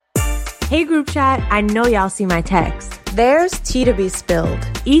Hey group chat, I know y'all see my text. There's tea to be spilled.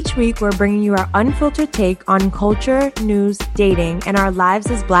 Each week, we're bringing you our unfiltered take on culture, news, dating, and our lives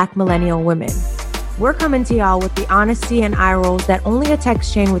as Black millennial women. We're coming to y'all with the honesty and eye rolls that only a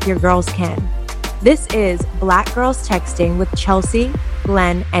text chain with your girls can. This is Black Girls Texting with Chelsea,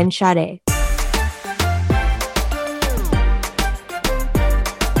 Glenn, and Sade.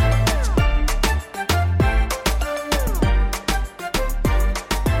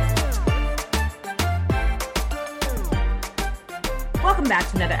 Welcome back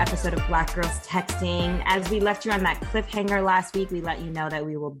to another episode of Black Girls Texting. As we left you on that cliffhanger last week, we let you know that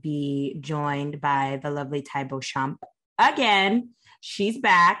we will be joined by the lovely Ty Beauchamp again. She's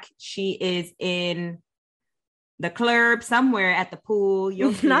back. She is in the club somewhere at the pool.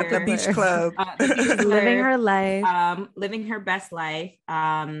 You'll hear Not the beach club. Living her life. Living her best life.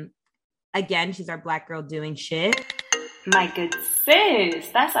 Again, she's our Black girl doing shit. My good sis,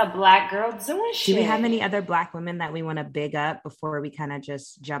 that's a Black girl doing shit. Do we have any other Black women that we want to big up before we kind of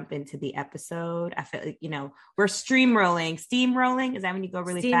just jump into the episode? I feel like, we're steamrolling. Is that when you go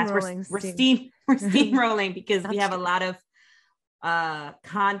really fast? We're steamrolling because we have a lot of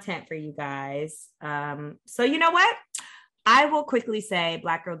content for you guys. So you know what? I will quickly say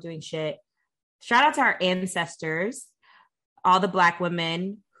Black girl doing shit. Shout out to our ancestors, all the Black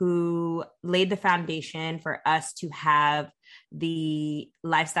women who laid the foundation for us to have the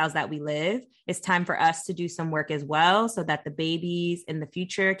lifestyles that we live. It's time for us to do some work as well so that the babies in the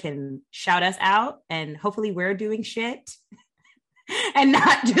future can shout us out, and hopefully we're doing shit and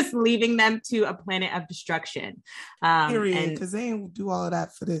not just leaving them to a planet of destruction. Period, because they ain't do all of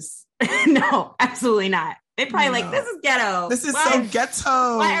that for this. No, absolutely not. They probably like, this is ghetto. This is so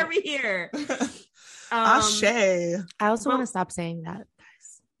ghetto. Why are we here? Ashe. I also want to stop saying that.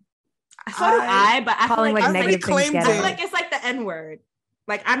 So do I, but I feel calling like negative things ghetto. I feel like it's like the N-word.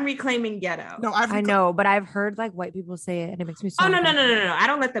 Like I'm reclaiming ghetto. No, I know, but I've heard like white people say it and it makes me so no. I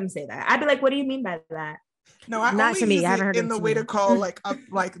don't let them say that. I'd be like, what do you mean by that? No, I not only to me. use I haven't it heard in the way to to call like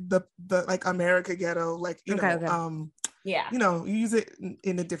the like America ghetto, like yeah. You use it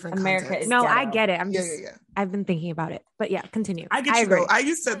in a different America context. is No, ghetto. I get it. I'm just I've been thinking about it. But yeah, continue. I get you agree.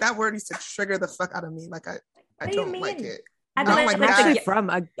 though. That word used to trigger the fuck out of me. Like I don't like it. I don't like I'm actually that. from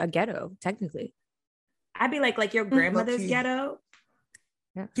a ghetto, technically. I'd be like your grandmother's ghetto.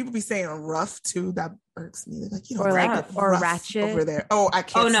 Yeah. People be saying rough too. That irks me. Like or like or ratchet over there. Oh, I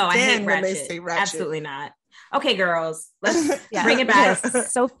can't. Oh no, I hate when ratchet. they say ratchet. Absolutely not. Okay, girls, let's bring it back.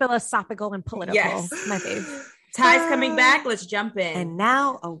 Yes. So philosophical and political. Yes. My fave. Ty's coming back. Let's jump in. And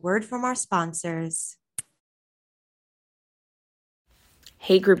now a word from our sponsors.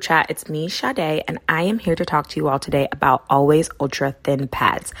 Hey group chat, it's me, Sade, and I am here to talk to you all today about Always Ultra Thin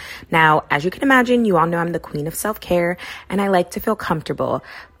Pads. Now, as you can imagine, you all know I'm the queen of self-care, and I like to feel comfortable.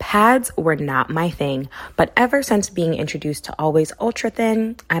 Pads were not my thing, but ever since being introduced to Always Ultra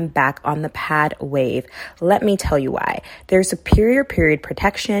Thin, I'm back on the pad wave. Let me tell you why. There's superior period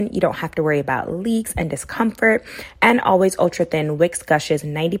protection, you don't have to worry about leaks and discomfort, and Always Ultra Thin wicks gushes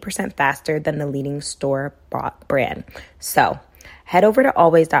 90% faster than the leading store-bought brand. So, head over to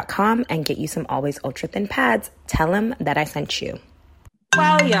always.com and get you some Always Ultra Thin pads. Tell them that I sent you.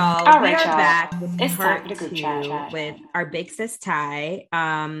 Well, y'all, All we right, are y'all. back with It's part time for the group 2 chat. with our big sis Ty.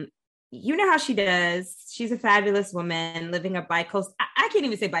 You know how she does. She's a fabulous woman living a bi-coastal. I can't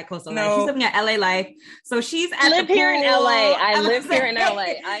even say bi-coastal life. She's living a LA life. So she's at live the here in pool. LA. I live here in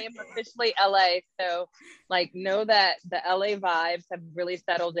LA. I am officially LA. So know that the LA vibes have really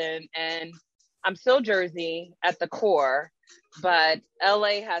settled in, and I'm still Jersey at the core, but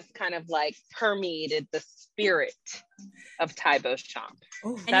LA has kind of permeated the spirit of Ty Beauchamp.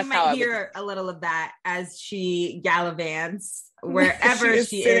 And you might hear a little of that as she gallivants wherever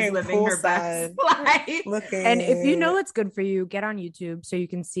she is living her best life. And if you know it's good for you, get on YouTube so you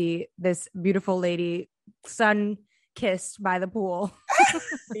can see this beautiful lady sun-kissed by the pool.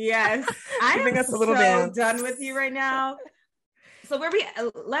 Yes. I am so done with you right now. So where we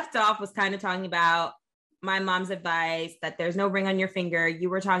left off was kind of talking about my mom's advice that there's no ring on your finger. You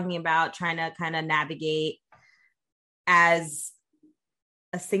were talking about trying to kind of navigate as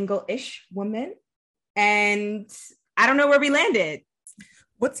a single-ish woman. And I don't know where we landed.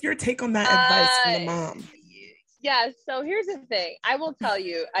 What's your take on that advice from the mom? Yeah, so here's the thing. I will tell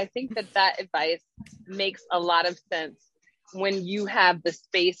you, I think that advice makes a lot of sense when you have the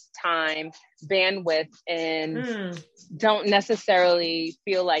space, time, bandwidth, and don't necessarily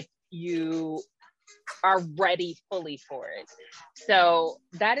feel like you are ready fully for it. So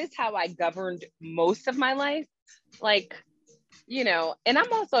that is how I governed most of my life. And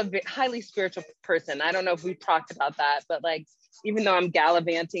I'm also a highly spiritual person. I don't know if we've talked about that, but even though I'm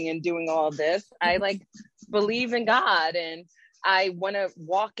gallivanting and doing all this, I like believe in God, and I want to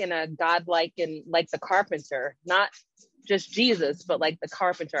walk in a God-like and like the carpenter, not just Jesus, but like the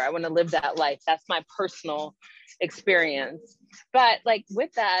carpenter. I want to live that life. That's my personal experience. But like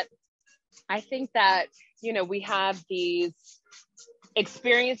with that, I think that, you know, we have these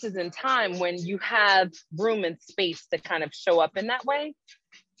experiences in time when you have room and space to kind of show up in that way.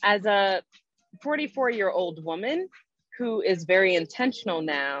 As a 44-year-old woman who is very intentional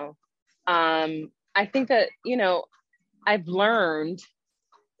now, I think that, you know, I've learned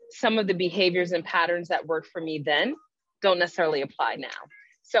some of the behaviors and patterns that worked for me then don't necessarily apply now.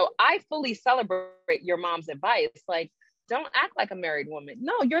 So I fully celebrate your mom's advice. Like, don't act like a married woman.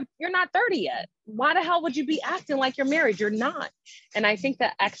 No, you're not 30 yet. Why the hell would you be acting like you're married? You're not. And I think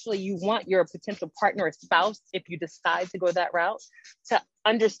that actually you want your potential partner or spouse, if you decide to go that route, to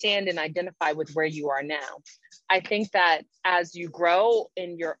understand and identify with where you are now. I think that as you grow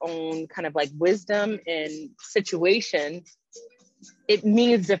in your own kind of like wisdom and situation, it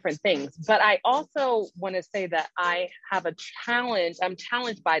means different things. But I also want to say that I have a challenge. I'm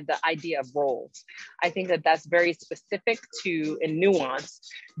challenged by the idea of roles. I think that that's very specific to and nuanced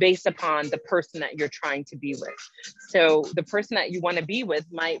based upon the person that you're trying to be with. So the person that you want to be with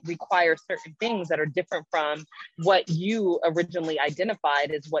might require certain things that are different from what you originally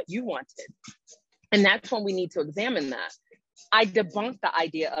identified as what you wanted. And that's when we need to examine that. I debunk the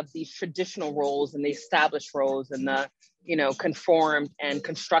idea of these traditional roles and the established roles and the, you know, conformed and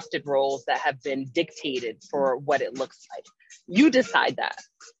constructed roles that have been dictated for what it looks like. You decide that.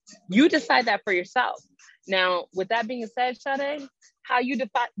 You decide that for yourself. Now, with that being said, Sade, how you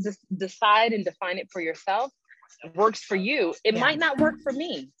decide and define it for yourself works for you. It might not work for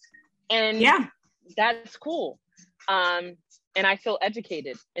me. And that's cool. And I feel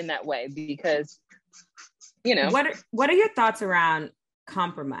educated in that way because, you know. What are your thoughts around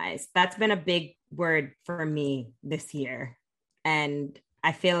compromise? That's been a big word for me this year. And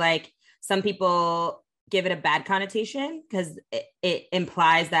I feel like some people give it a bad connotation because it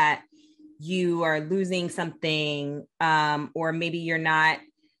implies that you are losing something, or maybe you're not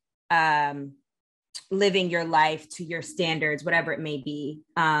living your life to your standards, whatever it may be.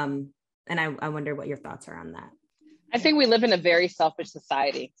 And I wonder what your thoughts are on that. I think we live in a very selfish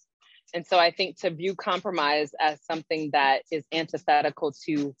society. And so I think to view compromise as something that is antithetical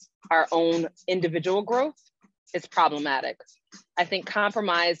to our own individual growth is problematic. I think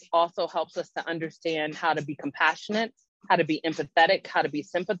compromise also helps us to understand how to be compassionate, how to be empathetic, how to be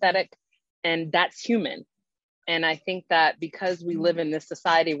sympathetic, and that's human. And I think that because we live in this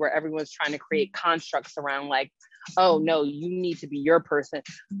society where everyone's trying to create constructs around like, oh no, you need to be your person.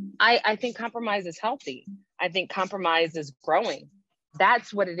 I think compromise is healthy. I think compromise is growing.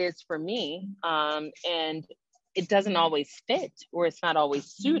 That's what it is for me. And it doesn't always fit or it's not always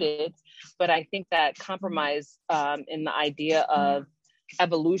suited, but I think that compromise in the idea of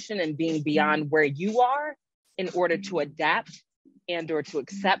evolution and being beyond where you are in order to adapt and or to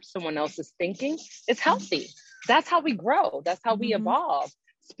accept someone else's thinking is healthy. That's how we grow. That's how we evolve.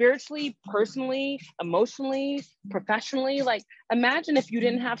 Spiritually, personally, emotionally, professionally. Like, imagine if you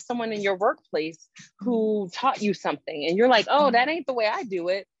didn't have someone in your workplace who taught you something and you're like, oh, that ain't the way I do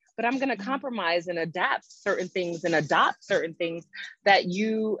it, but I'm going to compromise and adapt certain things and adopt certain things that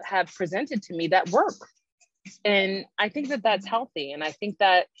you have presented to me that work. And I think that that's healthy. And I think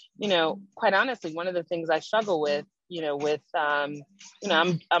that, you know, quite honestly, one of the things I struggle with,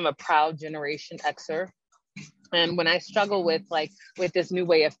 I'm a proud Generation Xer. And when I struggle with this new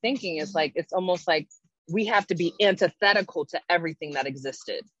way of thinking, it's almost like we have to be antithetical to everything that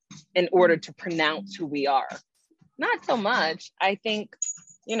existed in order to pronounce who we are. Not so much. I think,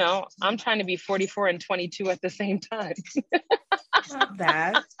 I'm trying to be 44 and 22 at the same time. Not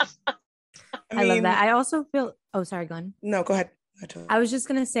that. I love that. I also feel, oh, sorry, Glenn. No, go ahead. I was just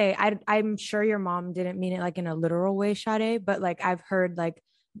going to say, I'm sure your mom didn't mean it like in a literal way, Sade, but like I've heard like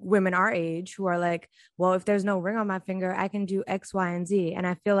women our age who are like, well, if there's no ring on my finger, I can do X, Y, and Z. And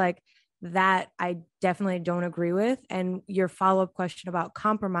I feel like that I definitely don't agree with. And your follow-up question about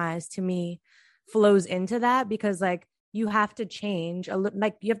compromise to me flows into that because like you have to change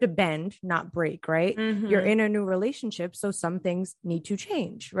like you have to bend, not break, right? Mm-hmm. You're in a new relationship. So some things need to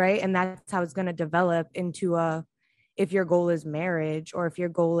change, right? And that's how it's going to develop into if your goal is marriage or if your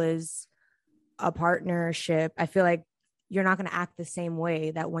goal is a partnership, I feel like you're not going to act the same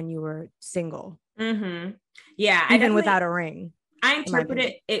way that when you were single. Mm-hmm. Yeah. Even without a ring. I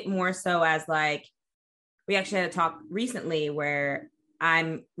interpreted it more so as like, we actually had a talk recently where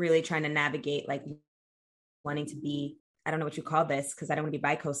I'm really trying to navigate like wanting to be, I don't know what you call this, because I don't want to be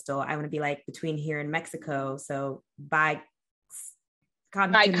bi-coastal. I want to be like between here and Mexico. So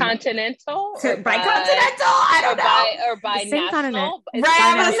Bicontinental? I don't know. Or binational? Right,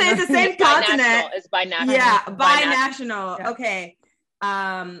 I'm going to say it's the same continent. It's binational. Yeah, binational. Yeah. Okay.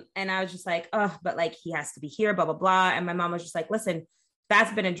 And I was just like, oh, but like he has to be here, blah, blah, blah. And my mom was just like, listen,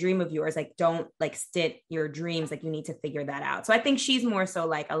 that's been a dream of yours. Like, don't like stint your dreams. Like, you need to figure that out. So I think she's more so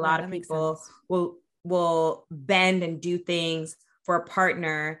like a lot of people will bend and do things for a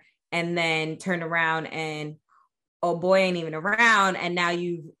partner and then turn around and, oh, boy ain't even around. And now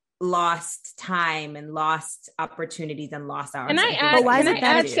you've lost time and lost opportunities and lost hours. But why is it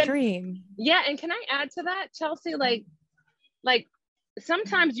that extreme? Yeah. And can I add to that, Chelsea? Like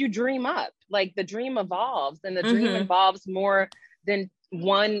sometimes you dream up, like the dream evolves, and the dream involves more than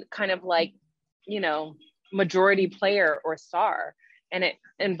one kind of like, majority player or star. And it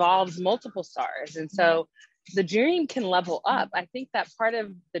involves multiple stars. And so the dream can level up. I think that part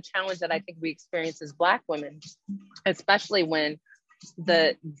of the challenge that I think we experience as Black women, especially when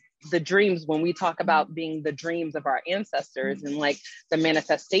the dreams, when we talk about being the dreams of our ancestors and like the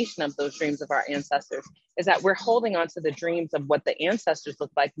manifestation of those dreams of our ancestors, is that we're holding on to the dreams of what the ancestors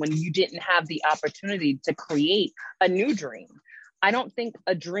look like when you didn't have the opportunity to create a new dream. I don't think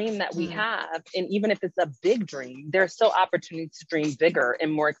a dream that we have, and even if it's a big dream, there's still opportunity to dream bigger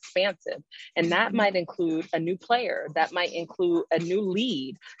and more expansive. And that might include a new player, that might include a new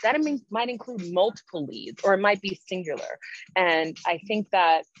lead, that might include multiple leads, or it might be singular. And I think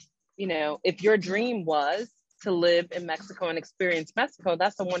that, if your dream was to live in Mexico and experience Mexico,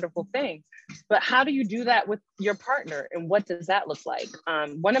 that's a wonderful thing. But how do you do that with your partner? And what does that look like?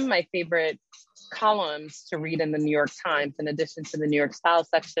 One of my favorite columns to read in the New York Times, in addition to the New York Style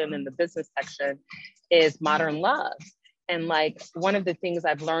section and the business section, is Modern Love. And like one of the things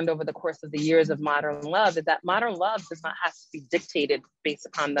I've learned over the course of the years of Modern Love is that modern love does not have to be dictated based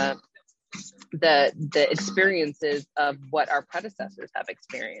upon the experiences of what our predecessors have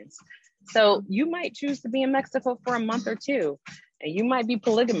experienced. So you might choose to be in Mexico for a month or two, and you might be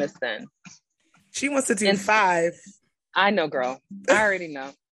polygamous then. She wants to do 5. I know, girl. I already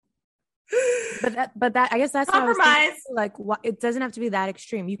know. But that I guess that's compromise. Like, it doesn't have to be that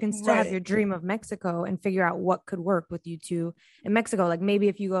extreme. You can still have your dream of Mexico and figure out what could work with you two in Mexico. Like maybe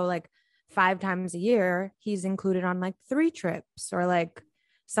if you go like 5 times a year, he's included on like 3 trips or like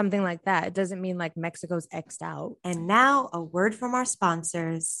something like that. It doesn't mean like Mexico's X'd out. And now a word from our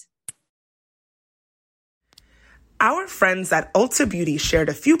sponsors. Our friends at Ulta Beauty shared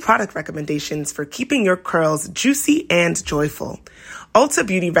a few product recommendations for keeping your curls juicy and joyful. Ulta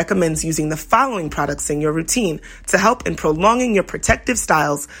Beauty recommends using the following products in your routine to help in prolonging your protective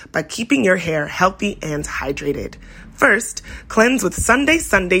styles by keeping your hair healthy and hydrated. First, cleanse with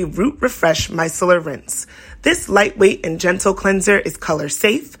Sunday Root Refresh Micellar Rinse. This lightweight and gentle cleanser is color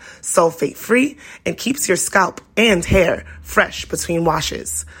safe, sulfate free, and keeps your scalp and hair fresh between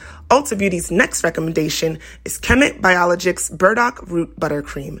washes. Ulta Beauty's next recommendation is Kemet Biologic's Burdock Root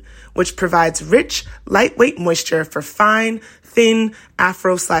Buttercream, which provides rich, lightweight moisture for fine, thin,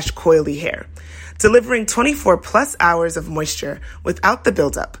 afro/coily hair, delivering 24 plus hours of moisture without the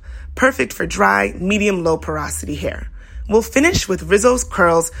buildup, perfect for dry, medium-low porosity hair. We'll finish with Rizzo's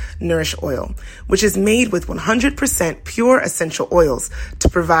Curls Nourish Oil, which is made with 100% pure essential oils to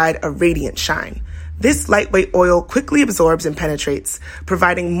provide a radiant shine. This lightweight oil quickly absorbs and penetrates,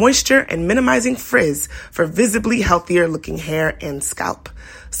 providing moisture and minimizing frizz for visibly healthier looking hair and scalp.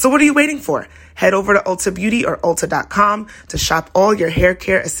 So what are you waiting for? Head over to Ulta Beauty or Ulta.com to shop all your hair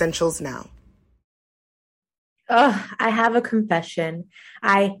care essentials now. I have a confession.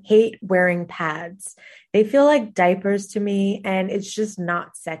 I hate wearing pads. They feel like diapers to me, and it's just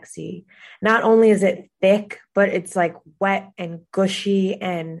not sexy. Not only is it thick, but it's like wet and gushy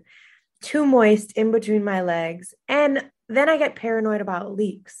and too moist in between my legs. And then I get paranoid about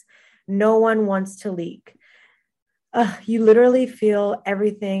leaks. No one wants to leak. You literally feel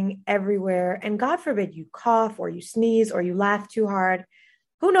everything everywhere. And God forbid you cough or you sneeze or you laugh too hard.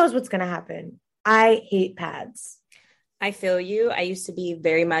 Who knows what's going to happen? I hate pads. I feel you. I used to be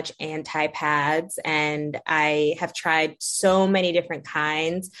very much anti-pads, and I have tried so many different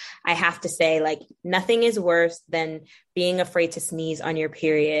kinds. I have to say, like, nothing is worse than being afraid to sneeze on your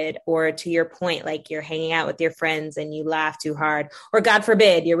period, or to your point, like you're hanging out with your friends and you laugh too hard, or God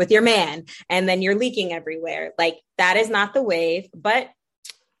forbid you're with your man and then you're leaking everywhere. Like, that is not the wave, but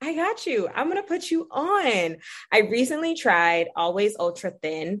I got you. I'm going to put you on. I recently tried Always Ultra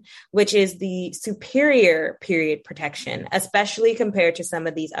Thin, which is the superior period protection, especially compared to some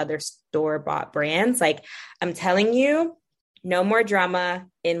of these other store-bought brands. Like, I'm telling you, no more drama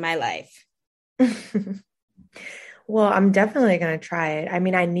in my life. Well, I'm definitely going to try it. I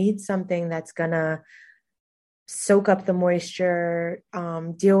mean, I need something that's going to soak up the moisture,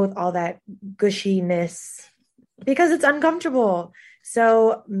 deal with all that gushiness because it's uncomfortable.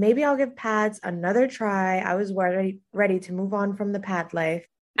 So maybe I'll give pads another try. I was ready to move on from the pad life.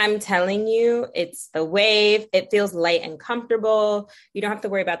 I'm telling you, it's the wave. It feels light and comfortable. You don't have to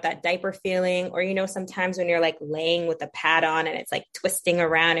worry about that diaper feeling. Or, sometimes when you're like laying with a pad on and it's like twisting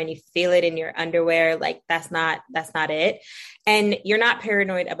around and you feel it in your underwear, like that's not it. And you're not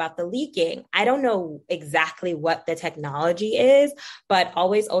paranoid about the leaking. I don't know exactly what the technology is, but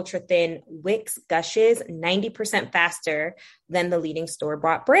Always Ultra Thin wicks gushes 90% faster than the leading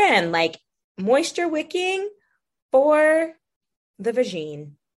store-bought brand. Like moisture wicking for the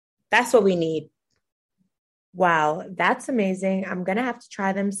vagine. That's what we need. Wow, that's amazing. I'm going to have to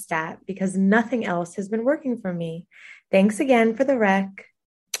try them stat because nothing else has been working for me. Thanks again for the rec.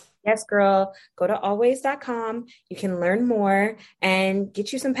 Yes, girl. Go to always.com. You can learn more and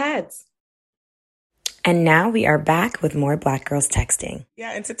get you some pads. And now we are back with more Black Girls Texting.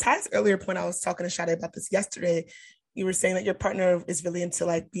 Yeah, and to Ty's earlier point, I was talking to Sade about this yesterday. You were saying that your partner is really into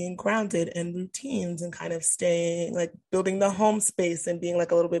like being grounded and routines and kind of staying like building the home space and being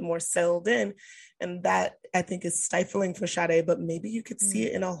like a little bit more settled in. And that I think is stifling for Sade, but maybe you could see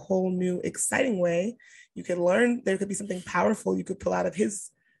it in a whole new exciting way. You could learn, there could be something powerful you could pull out of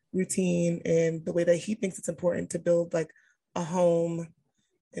his routine and the way that he thinks it's important to build like a home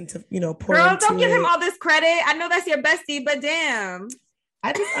and to, pour Girl, into don't give him it. all this credit. I know that's your bestie, but damn.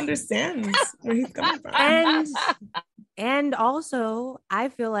 I just understand where he's coming from. And also, I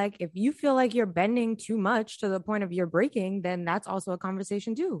feel like if you feel like you're bending too much to the point of you're breaking, then that's also a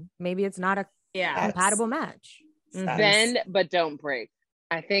conversation too. Maybe it's not a compatible match. Bend, but don't break.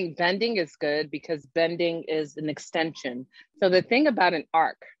 I think bending is good because bending is an extension. So the thing about an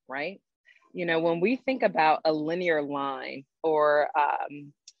arc, right? When we think about a linear line or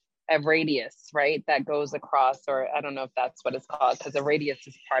a radius, right, that goes across, or I don't know if that's what it's called because a radius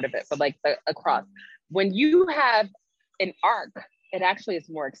is part of it, but like across. When you have an arc, it actually is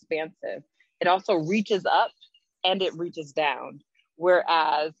more expansive. It also reaches up and it reaches down,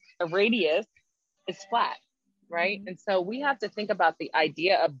 whereas a radius is flat, right? And so we have to think about the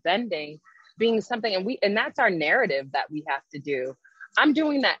idea of bending being something, and that's our narrative that we have to do. I'm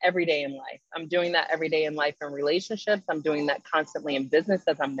doing that every day in life. I'm doing that every day in life in relationships. I'm doing that constantly in business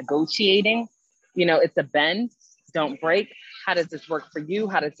as I'm negotiating. It's a bend, don't break. How does this work for you?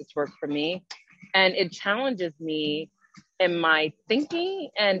 How does this work for me? And it challenges me in my thinking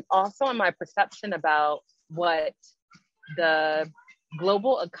and also in my perception about what the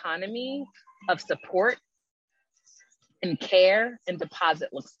global economy of support and care and deposit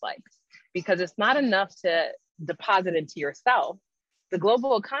looks like. Because it's not enough to deposit into yourself. The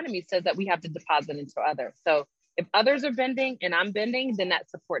global economy says that we have to deposit into others. So if others are bending and I'm bending, then that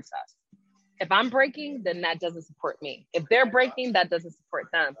supports us. If I'm breaking, then that doesn't support me. If they're breaking, that doesn't support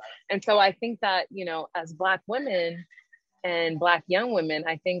them. And so I think that, as Black women and Black young women,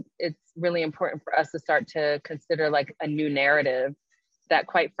 I think it's really important for us to start to consider like a new narrative that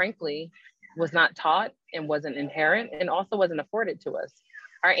quite frankly was not taught and wasn't inherent and also wasn't afforded to us.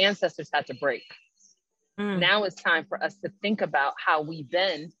 Our ancestors had to break. Now it's time for us to think about how we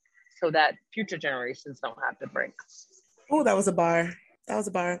bend so that future generations don't have to break. Oh, that was a bar. That's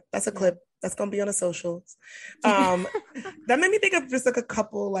a clip. That's going to be on the socials. That made me think of just like a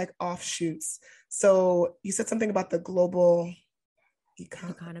couple like offshoots. So you said something about the global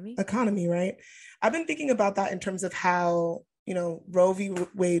economy, right? I've been thinking about that in terms of how, Roe v.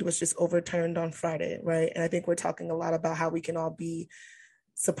 Wade was just overturned on Friday, right? And I think we're talking a lot about how we can all be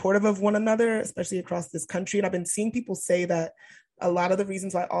supportive of one another, especially across this country. And I've been seeing people say that a lot of the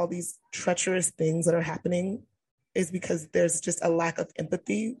reasons why all these treacherous things that are happening is because there's just a lack of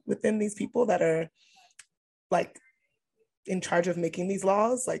empathy within these people that are like in charge of making these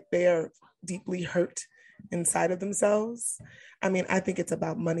laws. Like they are deeply hurt inside of themselves. I mean, I think it's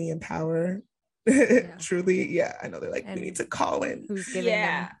about money and power. Yeah. Truly, yeah. I know they're like, and we need to call in who's giving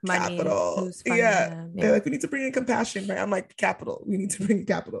them money, capital. Who's them. They're like, we need to bring in compassion, right? I'm like, capital. We need to bring in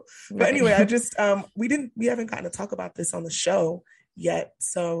capital. But anyway, I just we haven't gotten to talk about this on the show yet.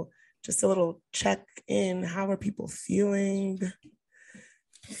 So just a little check in. How are people feeling?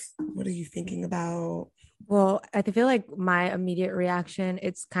 What are you thinking about? Well, I feel like my immediate reaction,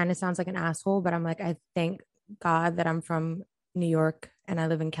 it's kind of sounds like an asshole, but I'm like, I thank God that I'm from New York and I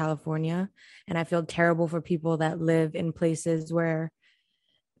live in California, and I feel terrible for people that live in places where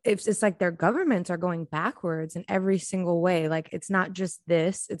it's like their governments are going backwards in every single way. Like it's not just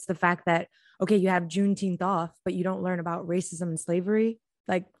this, it's the fact that, okay, you have Juneteenth off, but you don't learn about racism and slavery.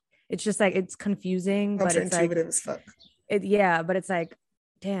 Like, it's just like, it's confusing, but it's like, as fuck. But it's like,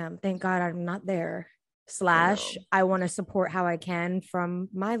 damn, thank God I'm not there. / I want to support how I can from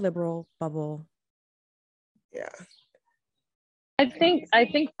my liberal bubble. Yeah. I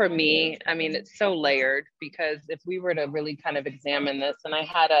think for me, I mean, it's so layered, because if we were to really kind of examine this, and I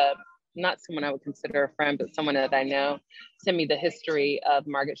had not someone I would consider a friend, but someone that I know, send me the history of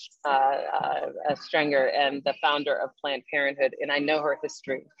Margaret Strenger, and the founder of Planned Parenthood. And I know her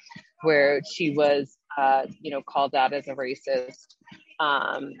history, where she was, called out as a racist.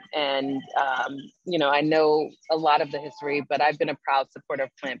 I know a lot of the history, but I've been a proud supporter of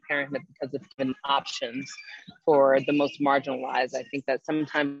Planned Parenthood because it's given options for the most marginalized. I think that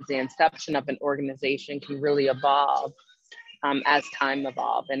sometimes the inception of an organization can really evolve as time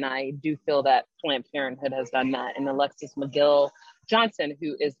evolves. And I do feel that Planned Parenthood has done that. And Alexis McGill Johnson,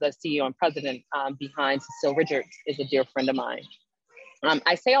 who is the CEO and president behind Cecile Richards, is a dear friend of mine.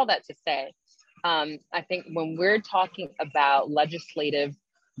 I say all that to say, I think when we're talking about legislative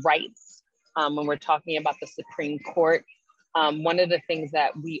rights, when we're talking about the Supreme Court, one of the things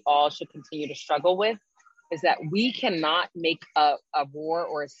that we all should continue to struggle with is that we cannot make a roar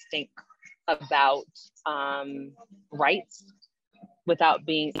or a stink about rights without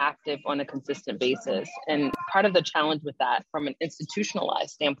being active on a consistent basis. And part of the challenge with that from an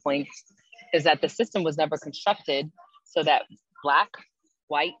institutionalized standpoint is that the system was never constructed so that Black,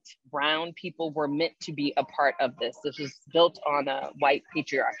 white, brown people were meant to be a part of this. This was built on a white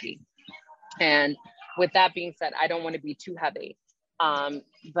patriarchy. And with that being said, I don't want to be too heavy,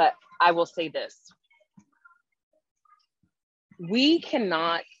 but I will say this. We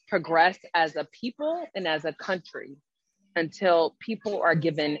cannot progress as a people and as a country until people are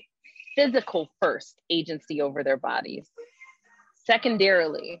given physical first agency over their bodies.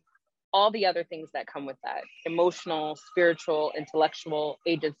 Secondarily, all the other things that come with that, emotional, spiritual, intellectual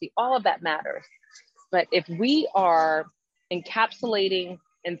agency, all of that matters. But if we are encapsulating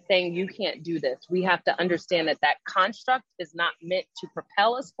and saying you can't do this, we have to understand that that construct is not meant to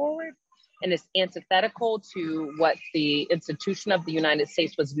propel us forward, and it's antithetical to what the institution of the United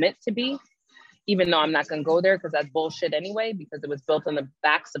States was meant to be, even though I'm not going to go there because that's bullshit anyway, because it was built on the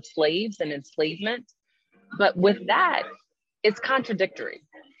backs of slaves and enslavement. But with that, it's contradictory.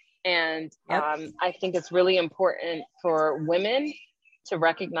 And I think it's really important for women to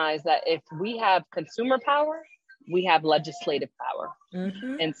recognize that if we have consumer power, we have legislative power.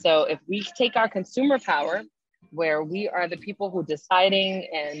 Mm-hmm. And so if we take our consumer power, where we are the people who deciding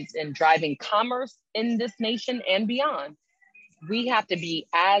and driving commerce in this nation and beyond, we have to be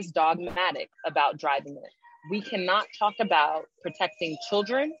as dogmatic about driving it. We cannot talk about protecting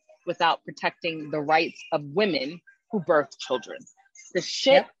children without protecting the rights of women who birth children. The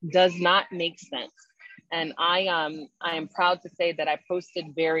shit does not make sense. And I am proud to say that I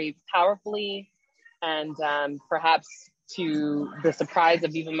posted very powerfully, and perhaps to the surprise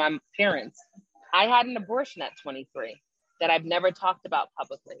of even my parents, I had an abortion at 23 that I've never talked about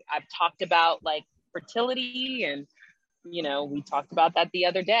publicly. I've talked about like fertility, and we talked about that the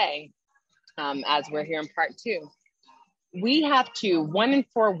other day as we're here in part 2. We have to, 1 in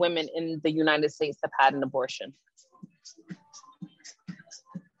 4 women in the United States have had an abortion.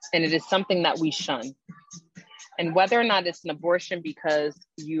 And it is something that we shun. And whether or not it's an abortion because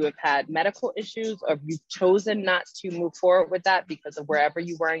you have had medical issues, or you've chosen not to move forward with that because of wherever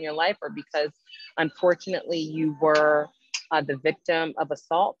you were in your life, or because unfortunately you were the victim of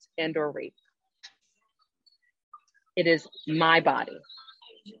assault and or rape. It is my body.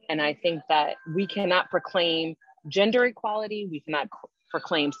 And I think that we cannot proclaim gender equality. We cannot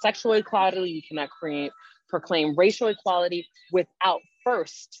proclaim sexual equality. We cannot proclaim racial equality without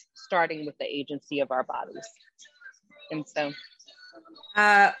first starting with the agency of our bodies. And so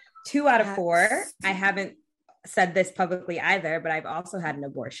 2 out of 4, I haven't said this publicly either, but I've also had an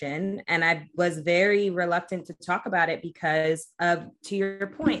abortion, and I was very reluctant to talk about it because of, to your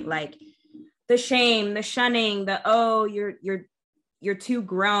point, like the shame, the shunning, the, oh, you're too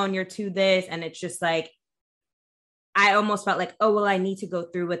grown, you're too this. And it's just like, I almost felt like, oh, well, I need to go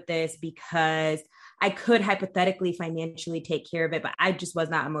through with this because I could hypothetically financially take care of it, but I just was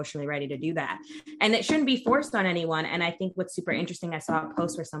not emotionally ready to do that. And it shouldn't be forced on anyone. And I think what's super interesting, I saw a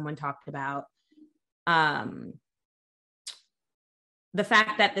post where someone talked about the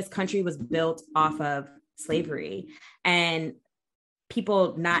fact that this country was built off of slavery and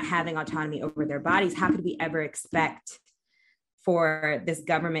people not having autonomy over their bodies. How could we ever expect for this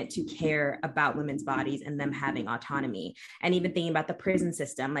government to care about women's bodies and them having autonomy? And even thinking about the prison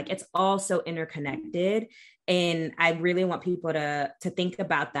system, like it's all so interconnected. And I really want people to think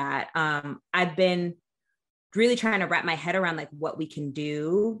about that. I've been really trying to wrap my head around like what we can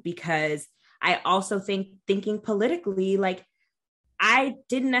do, because I also think thinking politically, like I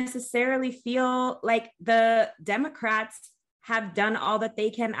didn't necessarily feel like the Democrats have done all that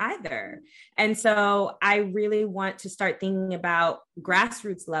they can either. And so I really want to start thinking about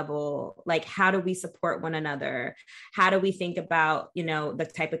grassroots level, like how do we support one another? How do we think about, you know, the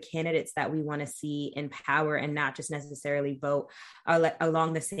type of candidates that we want to see in power and not just necessarily vote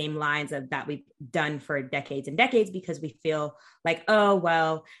along the same lines of that we've done for decades and decades, because we feel like, oh,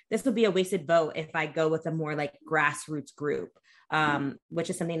 well, this will be a wasted vote if I go with a more like grassroots group. Which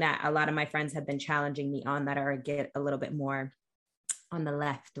is something that a lot of my friends have been challenging me on that are get a little bit more on the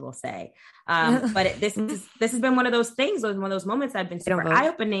left, we'll say. But this has been one of those things, one of those moments that have been super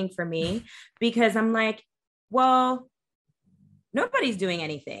eye-opening for me, because I'm like, well, nobody's doing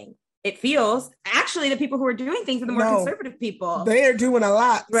anything. It feels actually the people who are doing things are the more conservative people. They are doing a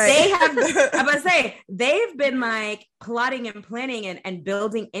lot. Right. They have, I'm about to say, they've been like plotting and planning and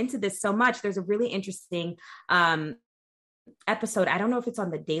building into this so much. There's a really interesting episode. I don't know if it's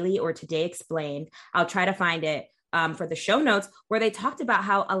on The Daily or Today Explained. I'll try to find it for the show notes, where they talked about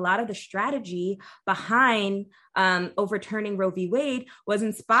how a lot of the strategy behind overturning Roe v. Wade was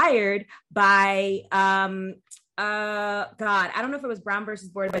inspired by God, I don't know if it was Brown versus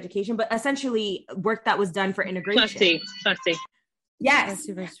Board of Education, but essentially work that was done for integration. Plessy. Yes.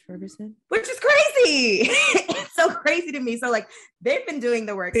 Versus Ferguson. Which is crazy. It's so crazy to me. So like they've been doing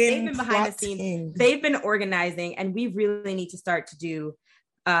the work. They've been behind the scenes. They've been organizing, and we really need to start to do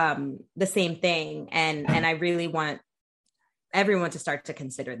the same thing. And I really want everyone to start to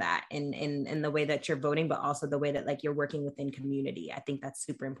consider that in the way that you're voting, but also the way that like you're working within community. I think that's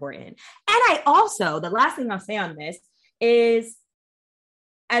super important. And I also, the last thing I'll say on this is,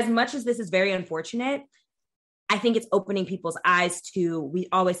 as much as this is very unfortunate, I think it's opening people's eyes to, we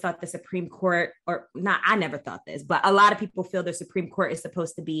always thought the Supreme Court, or not, I never thought this, but a lot of people feel the Supreme Court is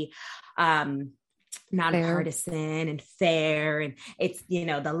supposed to be nonpartisan and fair. And it's, you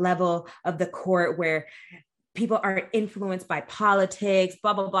know, the level of the court where people are influenced by politics,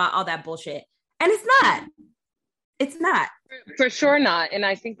 blah, blah, blah, all that bullshit. And it's not. It's not. For sure not. And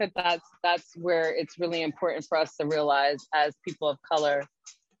I think that's where it's really important for us to realize as people of color,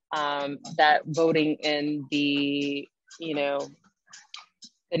 that voting in the, you know,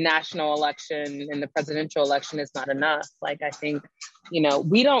 the national election and the presidential election is not enough. Like, I think, you know,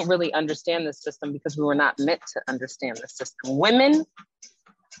 we don't really understand the system because we were not meant to understand the system. Women,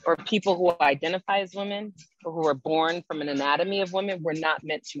 or people who identify as women, or who were born from an anatomy of women, were not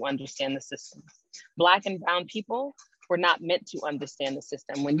meant to understand the system. Black and brown people were not meant to understand the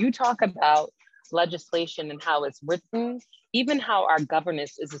system. When you talk about legislation and how it's written, even how our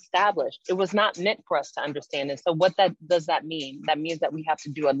governance is established, it was not meant for us to understand it. So what does that mean? That means that we have to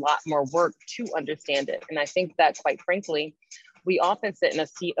do a lot more work to understand it. And I think that, quite frankly, we often sit in a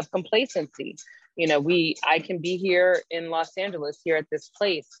seat of complacency. You know, I can be here in Los Angeles, here at this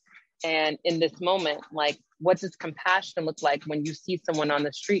place, and in this moment, like, what does compassion look like when you see someone on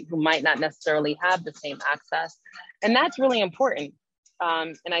the street who might not necessarily have the same access? And that's really important.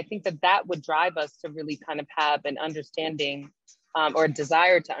 And I think that would drive us to really kind of have an understanding or a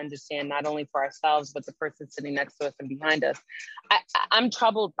desire to understand, not only for ourselves, but the person sitting next to us and behind us. I'm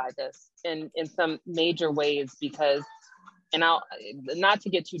troubled by this in some major ways because, and I'll not to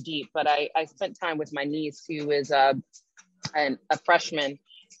get too deep, but I spent time with my niece, who is a freshman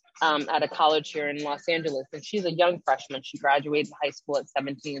at a college here in Los Angeles. And she's a young freshman. She graduated high school at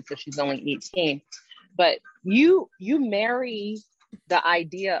 17, so she's only 18. But you marry the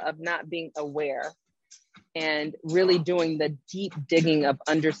idea of not being aware and really doing the deep digging of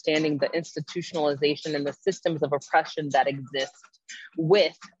understanding the institutionalization and the systems of oppression that exist,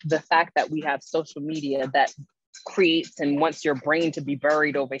 with the fact that we have social media that creates and wants your brain to be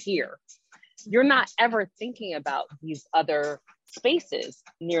buried over here. You're not ever thinking about these other spaces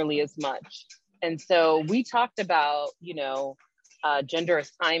nearly as much. And so we talked about, you know, gender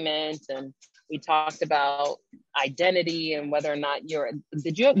assignment, and we talked about identity and whether or not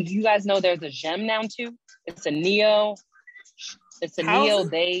did you guys know there's a gem now too? It's a neo,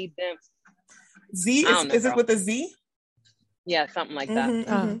 they, them. Z, is it with a Z? Yeah, something like that.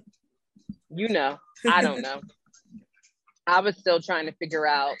 Mm-hmm. You know, I don't know. I was still trying to figure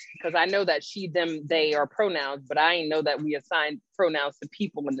out, because I know that she, them, they are pronouns, but I didn't know that we assign pronouns to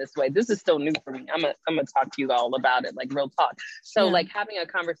people in this way. This is still new for me. I'm gonna talk to you all about it, like real talk. So like having a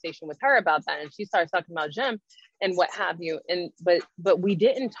conversation with her about that, and she starts talking about Gem and what have you. And but we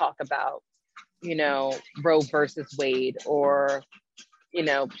didn't talk about, you know, Roe versus Wade, or, you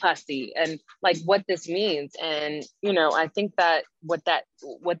know, Plessy, and like what this means. And, you know, I think that what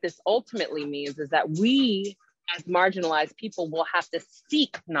this ultimately means is that we, as marginalized people, will have to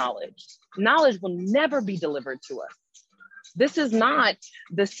seek knowledge. Knowledge will never be delivered to us. This is not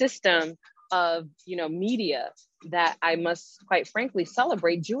the system of, media that I must quite frankly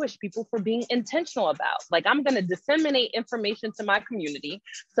celebrate Jewish people for being intentional about. Like, I'm going to disseminate information to my community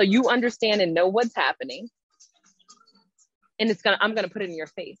so you understand and know what's happening. And I'm going to put it in your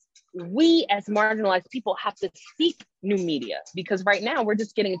face. We as marginalized people have to seek new media, because right now we're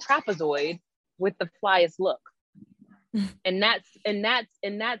just getting trapezoid with the flyest look. And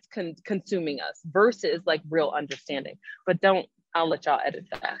that's consuming us versus like real understanding. But I'll let y'all edit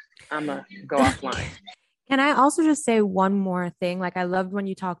that. I'm gonna go offline. Can I also just say one more thing? Like, I loved when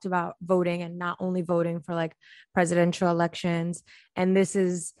you talked about voting, and not only voting for like presidential elections. And this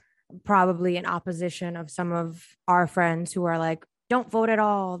is probably in opposition of some of our friends who are like, don't vote at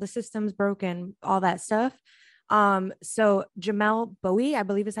all, the system's broken, all that stuff. So Jamel Bowie, I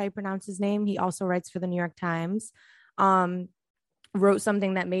believe is how you pronounce his name. He also writes for the New York Times. Wrote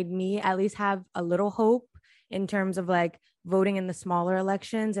something that made me at least have a little hope in terms of like voting in the smaller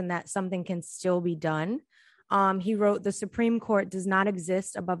elections, and that something can still be done. He wrote, the Supreme Court does not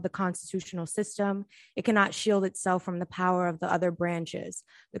exist above the constitutional system. It cannot shield itself from the power of the other branches.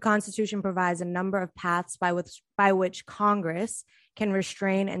 The Constitution provides a number of paths by which Congress can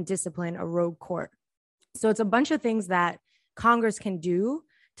restrain and discipline a rogue court. So it's a bunch of things that Congress can do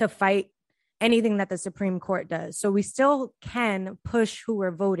to fight anything that the Supreme Court does. So we still can push who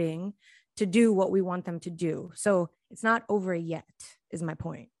we're voting to do what we want them to do. So it's not over yet, is my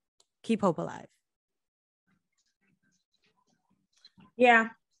point. Keep hope alive. Yeah,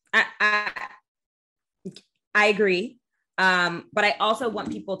 I agree. But I also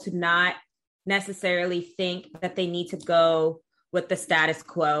want people to not necessarily think that they need to go with the status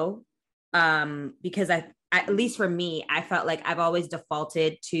quo. Because at least for me, I felt like I've always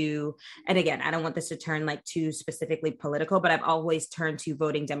defaulted to, and again, I don't want this to turn like too specifically political, but I've always turned to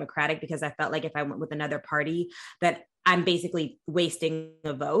voting Democratic, because I felt like if I went with another party, that I'm basically wasting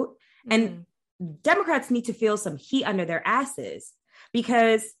a vote. And Democrats need to feel some heat under their asses,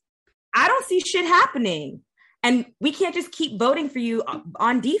 because I don't see shit happening, and we can't just keep voting for you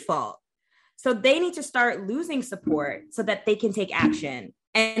on default. So they need to start losing support so that they can take action.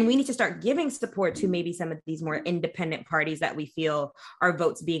 And we need to start giving support to maybe some of these more independent parties that we feel our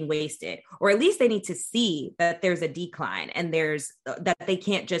votes being wasted, or at least they need to see that there's a decline, and that they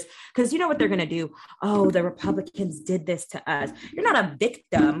can't just, because you know what they're going to do? Oh, the Republicans did this to us. You're not a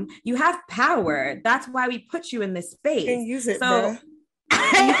victim. You have power. That's why we put you in this space. And use it, so.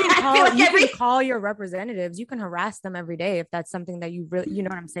 You can call your representatives. You can harass them every day if that's something that you really, you know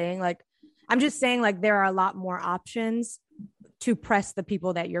what I'm saying? Like, I'm just saying, like, there are a lot more options to press the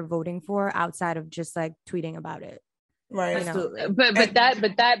people that you're voting for outside of just like tweeting about it. Right. Absolutely. But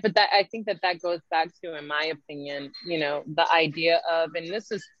that I think that goes back to, in my opinion, the idea of, and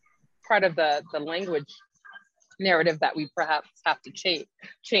this is part of the language narrative that we perhaps have to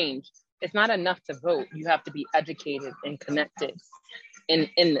change. It's not enough to vote. You have to be educated and connected in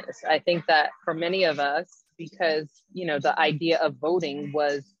this. I think that for many of us, because, the idea of voting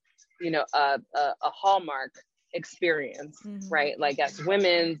was, a hallmark experience, right? Like, as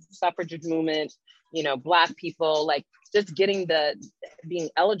women, suffragette movement, Black people, like just being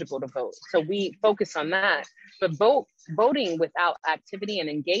eligible to vote. So we focus on that, but voting without activity and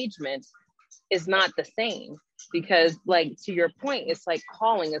engagement is not the same, because, like, to your point, it's like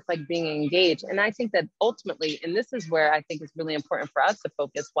calling, it's like being engaged. And I think that ultimately, and this is where I think it's really important for us to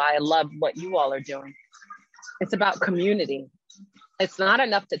focus, why I love what you all are doing. It's about community. It's not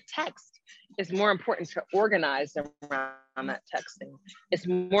enough to text. It's more important to organize around that texting. It's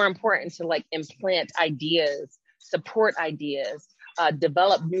more important to like implant ideas, support ideas,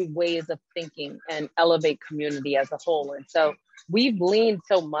 develop new ways of thinking, and elevate community as a whole. And so we've leaned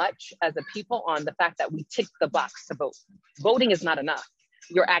so much as a people on the fact that we tick the box to vote. Voting is not enough.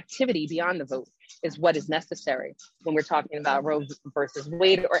 Your activity beyond the vote is what is necessary when we're talking about Roe versus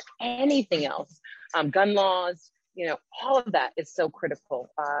Wade or anything else. Gun laws, all of that is so critical.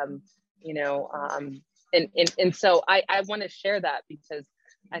 And so I want to share that, because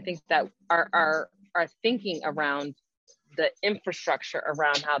I think that our thinking around the infrastructure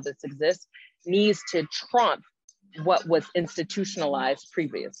around how this exists needs to trump what was institutionalized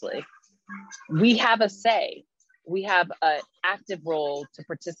previously. We have a say. We have an active role to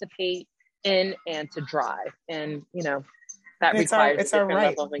participate in and to drive. And, that requires a different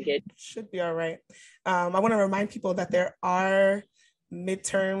level of engagement. Should be all right. I want to remind people that there are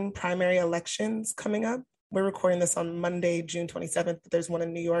midterm primary elections coming up. We're recording this on Monday, June 27th. But there's one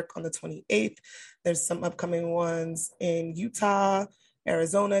in New York on the 28th. There's some upcoming ones in Utah,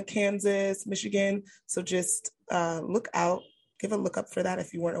 Arizona, Kansas, Michigan. So just look out, give a look up for that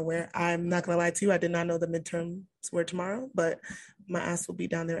if you weren't aware. I'm not gonna lie to you, I did not know the midterms were tomorrow, but my ass will be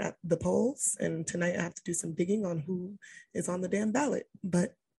down there at the polls, and tonight I have to do some digging on who is on the damn ballot,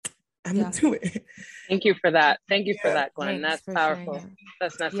 but I'm gonna do it. Thank you for that. Thank you for that, Glenn. That's powerful.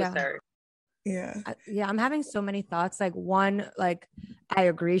 That's necessary. Yeah. I'm having so many thoughts. Like, one, like, I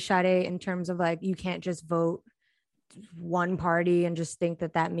agree, Sade, in terms of like, you can't just vote one party and just think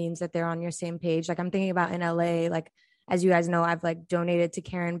that that means that they're on your same page. Like, I'm thinking about in LA, like, as you guys know, I've like donated to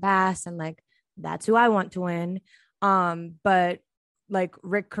Karen Bass, and like, that's who I want to win. But like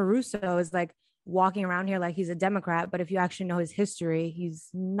Rick Caruso is like walking around here like he's a Democrat, but if you actually know his history, he's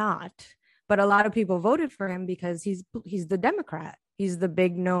not. But a lot of people voted for him because he's the Democrat. He's the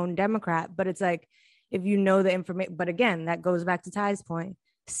big known Democrat. But it's like, if you know the information, but again, that goes back to Ty's point,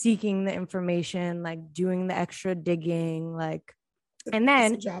 seeking the information, like doing the extra digging, like, and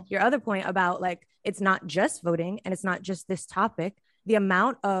then your other point about like, it's not just voting and it's not just this topic. The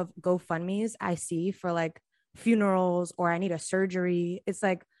amount of GoFundMes I see for like funerals, or I need a surgery, it's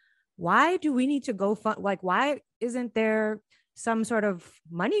like, why do we need to go fund? Like, why isn't there some sort of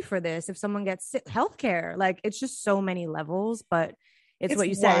money for this if someone gets sick? Healthcare, like, it's just so many levels. But it's what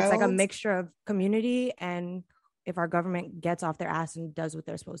you said. It's like a mixture of community, and if our government gets off their ass and does what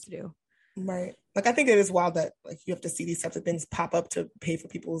they're supposed to do. Right. Like, I think it is wild that like you have to see these types of things pop up to pay for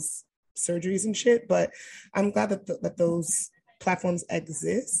people's surgeries and shit. But I'm glad that those platforms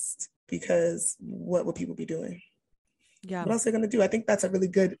exist, because what would people be doing? Yeah. What else are they going to do? I think that's a really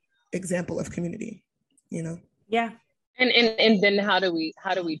good example of community, you know? Yeah. And then how do we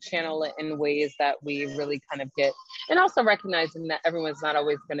channel it in ways that we really kind of get, and also recognizing that everyone's not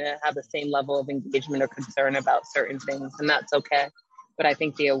always going to have the same level of engagement or concern about certain things, and that's okay. But I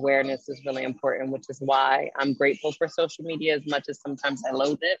think the awareness is really important, which is why I'm grateful for social media as much as sometimes I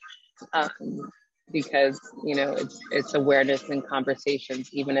loathe it, because, you know, it's awareness and conversations,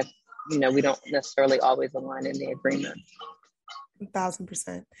 even if, you know, we don't necessarily always align in the agreement.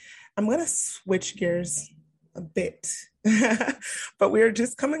 1,000%. I'm going to switch gears a bit, but we're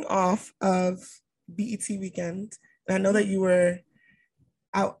just coming off of BET weekend. And I know that you were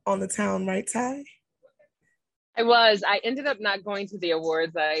out on the town, right, Ty? I ended up not going to the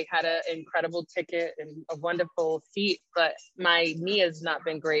awards. I had an incredible ticket and a wonderful seat, but my knee has not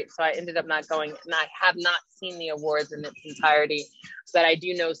been great. So I ended up not going, and I have not seen the awards in its entirety, but I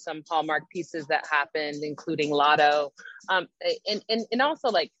do know some hallmark pieces that happened, including Lotto. And also,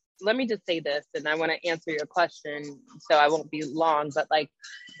 like, let me just say this, and I want to answer your question, so I won't be long, but like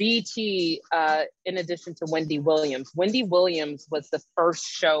BET, in addition to Wendy Williams was the first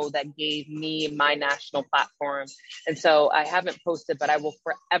show that gave me my national platform. And so I haven't posted, but I will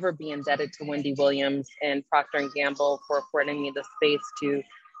forever be indebted to Wendy Williams and Procter & Gamble for affording me the space to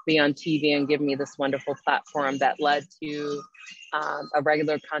be on TV and give me this wonderful platform that led to a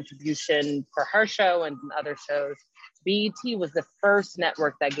regular contribution for her show and other shows. BET was the first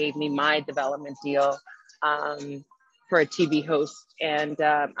network that gave me my development deal for a TV host, and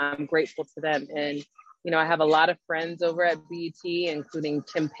I'm grateful to them. And, you know, I have a lot of friends over at BET, including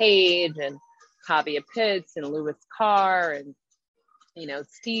Tim Page and Kavia Pitts and Louis Carr and, you know,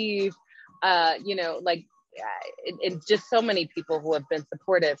 Steve, you know, like, and just so many people who have been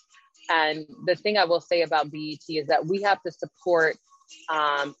supportive. And the thing I will say about BET is that we have to support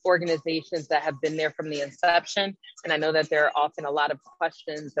organizations that have been there from the inception. And I know that there are often a lot of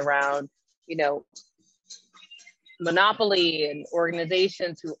questions around, you know, monopoly and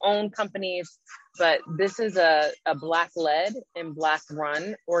organizations who own companies, but this is a Black-led and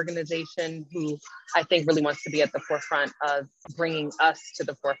Black-run organization who I think really wants to be at the forefront of bringing us to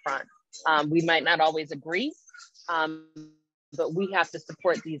the forefront. We might not always agree, but we have to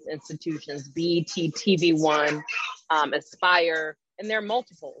support these institutions, BET, TV One, Aspire, and there are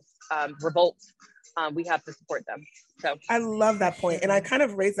multiples, Revolt. We have to support them. So I love that point. And I kind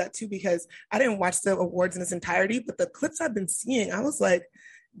of raised that too, because I didn't watch the awards in its entirety, but the clips I've been seeing, I was like,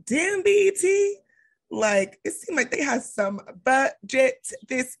 damn, BET, like, it seemed like they had some budget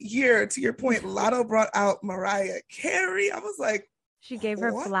this year. To your point, Lotto brought out Mariah Carey. I was like, she gave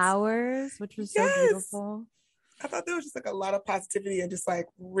her flowers, which was so beautiful. I thought there was just like a lot of positivity and just like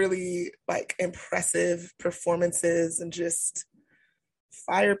really like impressive performances and just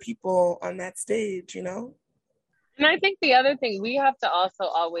fire people on that stage, you know? And I think the other thing we have to also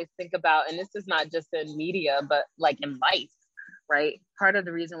always think about, and this is not just in media, but like in life, right? Part of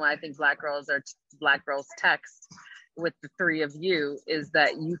the reason why I think Black Girls Text with the three of you is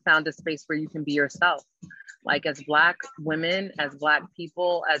that you found a space where you can be yourself. Like, as Black women, as Black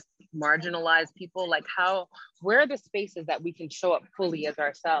people, as marginalized people, like, how where are the spaces that we can show up fully as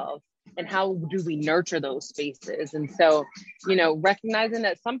ourselves? And how do we nurture those spaces? And so, recognizing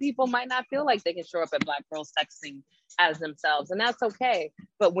that some people might not feel like they can show up at Black Girls Texting as themselves, and that's okay.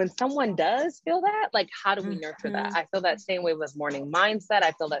 But when someone does feel that, like, how do we nurture that? I feel that same way with Morning Mindset.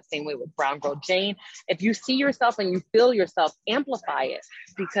 I feel that same way with Brown Girl Jane. If you see yourself and you feel yourself, amplify it,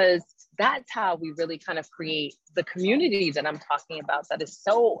 because that's how we really kind of create the community that I'm talking about, that is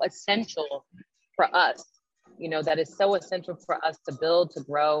so essential for us. That is so essential for us to build, to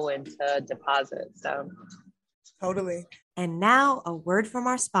grow, and to deposit. So totally. And now a word from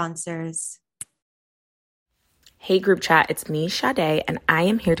our sponsors. Hey group chat, it's me, Sade, and I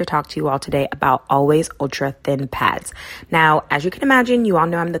am here to talk to you all today about Always Ultra Thin Pads. Now, as you can imagine, you all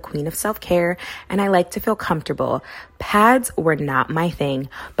know I'm the queen of self-care, and I like to feel comfortable. Pads were not my thing,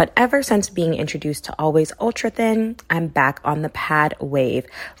 but ever since being introduced to Always Ultra Thin, I'm back on the pad wave.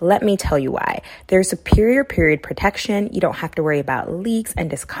 Let me tell you why. There's superior period protection, you don't have to worry about leaks and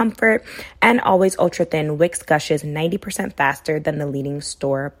discomfort, and Always Ultra Thin wicks gushes 90% faster than the leading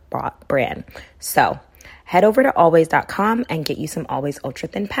store-bought brand. So, head over to always.com and get you some Always Ultra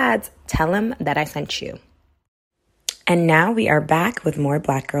Thin pads. Tell them that I sent you. And now we are back with more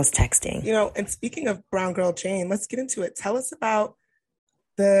Black Girls Texting. And speaking of Brown Girl Jane, let's get into it. Tell us about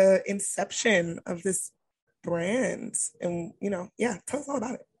the inception of this brand. And, tell us all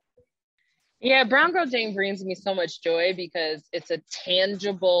about it. Yeah, Brown Girl Jane brings me so much joy because it's a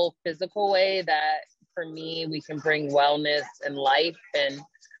tangible, physical way that, for me, we can bring wellness and life and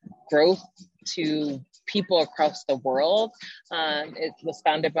growth to people across the world. It was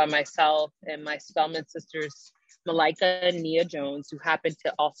founded by myself and my Spelman sisters, Malika and Nia Jones, who happen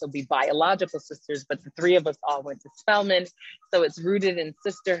to also be biological sisters, but the three of us all went to Spelman. So it's rooted in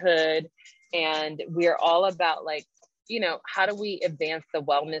sisterhood. And we're all about, how do we advance the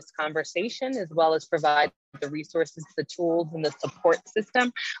wellness conversation, as well as provide the resources, the tools, and the support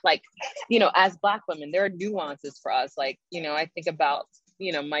system. As Black women, there are nuances for us. I think about,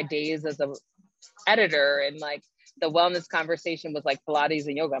 my days as a editor, and the wellness conversation was Pilates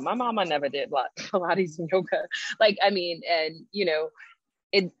and yoga. My mama never did Pilates and yoga.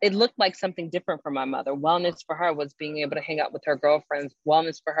 It looked like something different for my mother. Wellness for her was being able to hang out with her girlfriends.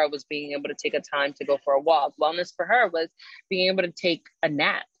 Wellness for her was being able to take a time to go for a walk. Wellness for her was being able to take a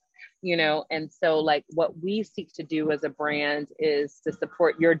nap, And so what we seek to do as a brand is to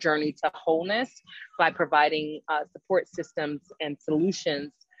support your journey to wholeness by providing support systems and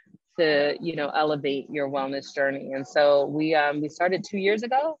solutions to, elevate your wellness journey. And so we started 2 years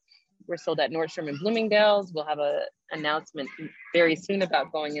ago. We're sold at Nordstrom and Bloomingdale's. We'll have an announcement very soon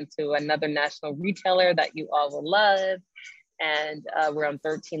about going into another national retailer that you all will love. And we're on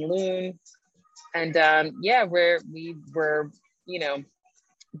 13 Loon. And we were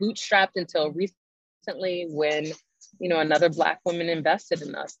bootstrapped until recently when, another Black woman invested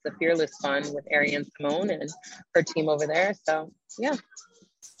in us, the Fearless Fund with Ariane Simone and her team over there. So, yeah.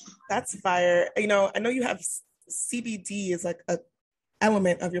 That's fire. I know you have CBD as a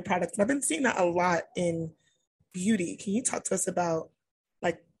element of your products, and I've been seeing that a lot in beauty. Can you talk to us about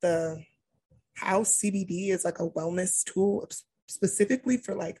how CBD is a wellness tool specifically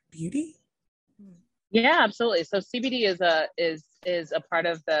for beauty? Yeah, absolutely. So CBD is a part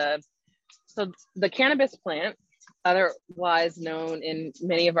of the cannabis plant, otherwise known in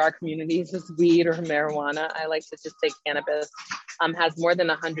many of our communities as weed or marijuana. I like to just say cannabis. Has more than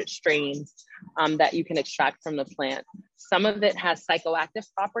 100 strains that you can extract from the plant. Some of it has psychoactive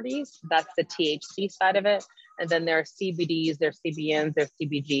properties. That's the THC side of it. And then there are CBDs, there are CBNs, there are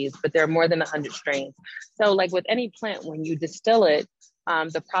CBGs, but there are more than 100 strains. So with any plant, when you distill it,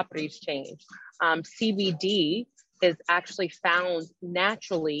 the properties change. CBD is actually found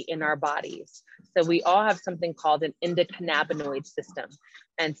naturally in our bodies. So we all have something called an endocannabinoid system,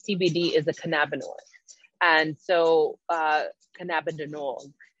 and CBD is a cannabinoid. And so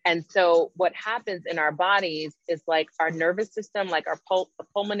cannabinol. And so what happens in our bodies is our nervous system, our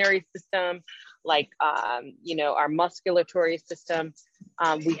pulmonary system, our musculatory system,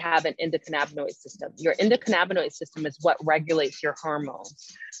 we have an endocannabinoid system. Your endocannabinoid system is what regulates your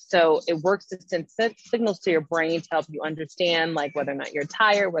hormones. So it works to send signals to your brain to help you understand whether or not you're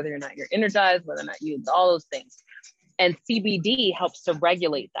tired, whether or not you're energized, whether or not all those things. And CBD helps to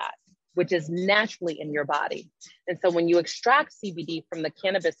regulate that, which is naturally in your body. And so when you extract CBD from the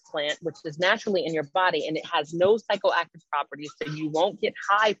cannabis plant, which is naturally in your body, and it has no psychoactive properties, so you won't get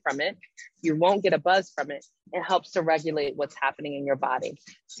high from it, you won't get a buzz from it, it helps to regulate what's happening in your body.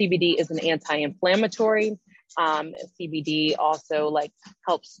 CBD is an anti-inflammatory. CBD also like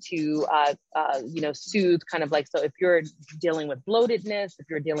helps to, soothe kind of like, so if you're dealing with bloatedness, if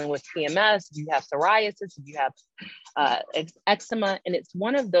you're dealing with PMS, if you have psoriasis, if you have eczema, and it's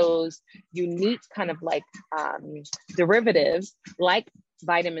one of those unique kind of like derivatives like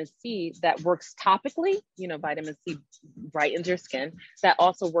vitamin C that works topically. Vitamin C brightens your skin. That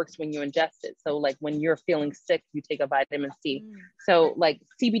also works when you ingest it. So like when you're feeling sick, you take a vitamin C. So like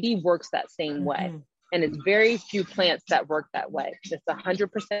CBD works that same way. And it's very few plants that work that way. It's 100%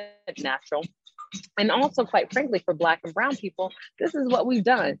 natural. And also, quite frankly, for Black and brown people, this is what we've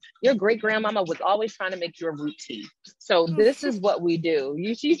done. Your great grandmama was always trying to make you a root tea. So this is what we do.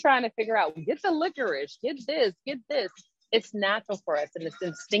 She's trying to figure out, get the licorice, get this. It's natural for us and it's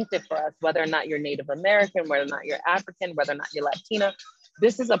instinctive for us, whether or not you're Native American, whether or not you're African, whether or not you're Latina.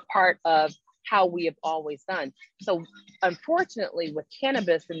 This is a part of how we have always done. So unfortunately, with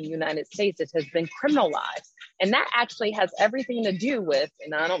cannabis in the United States, it has been criminalized. And that actually has everything to do with,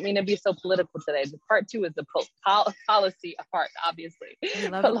 and I don't mean to be so political today, but part two is the policy part, obviously. We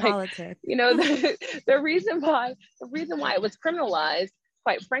love politics. The reason why it was criminalized,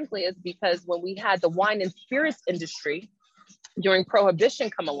 quite frankly, is because when we had the wine and spirits industry during Prohibition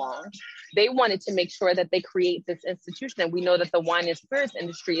come along, they wanted to make sure that they create this institution. And we know that the wine and spirits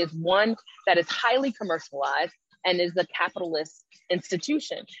industry is one that is highly commercialized and is a capitalist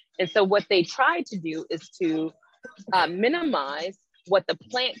institution. And so what they tried to do is to minimize what the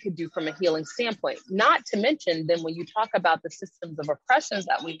plant could do from a healing standpoint. Not to mention, then when you talk about the systems of oppressions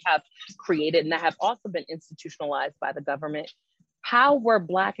that we have created and that have also been institutionalized by the government, how were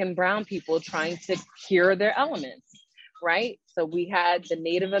Black and brown people trying to cure their elements? Right? So we had the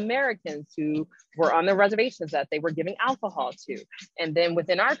Native Americans who were on the reservations that they were giving alcohol to. And then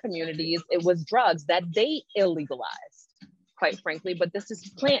within our communities, it was drugs that they illegalized, quite frankly. But this is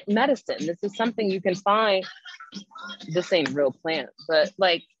plant medicine. This is something you can find. This ain't real plant, but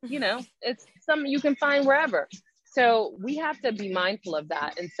it's something you can find wherever. So we have to be mindful of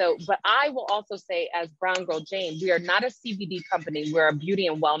that. And so, but I will also say as Brown Girl Jane, we are not a CBD company. We're a beauty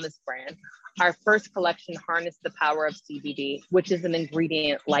and wellness brand. Our first collection harnessed the power of CBD, which is an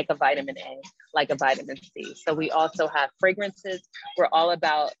ingredient like a vitamin A, like a vitamin C. So we also have fragrances. We're all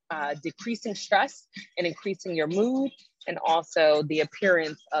about decreasing stress and increasing your mood, and also the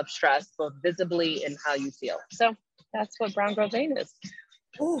appearance of stress, both visibly and how you feel. So that's what Brown Girl Jane is.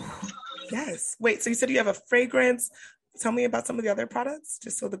 Oh, yes. Wait, so you said you have a fragrance. Tell me about some of the other products,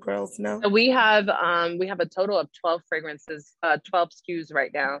 just so the girls know. So we have a total of 12 fragrances, 12 SKUs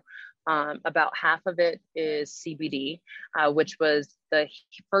right now. About half of it is CBD, which was the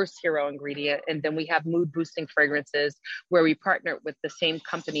first hero ingredient. And then we have mood boosting fragrances where we partnered with the same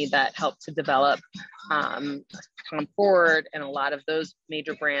company that helped to develop Tom Ford and a lot of those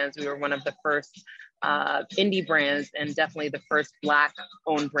major brands. We were one of the first indie brands and definitely the first Black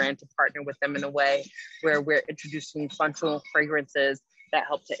owned brand to partner with them in a way where we're introducing functional fragrances that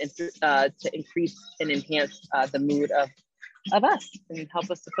help to increase and enhance the mood of us and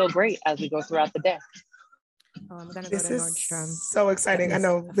help us to feel great as we go throughout the day. Oh, I'm gonna go to Nordstrom. So exciting! I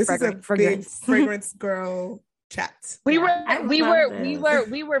know this is a big fragrance girl chat. We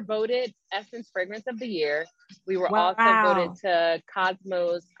were voted Essence Fragrance of the Year. We were also voted to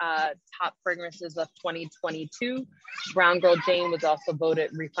Cosmo's top fragrances of 2022. Brown Girl Jane was also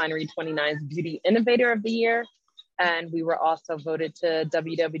voted Refinery 29's Beauty Innovator of the Year, and we were also voted to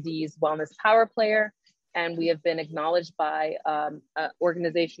WWD's Wellness Power Player. And we have been acknowledged by an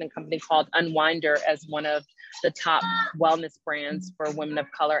organization and company called Unwinder as one of the top wellness brands for women of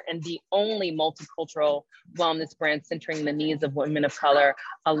color and the only multicultural wellness brand centering the needs of women of color,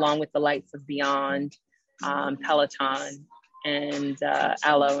 along with the likes of Beyond, Peloton, and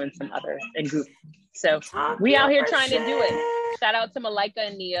Aloe and some others and Goop. So we out here trying to do it. Shout out to Malika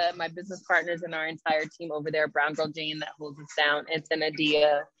and Nia, my business partners and our entire team over there, Brown Girl Jane that holds us down, and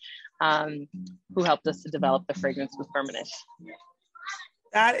Nadia, who helped us to develop the fragrance with Firmenich.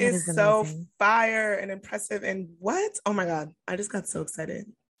 That is so fire and impressive. And what? Oh my God. I just got so excited.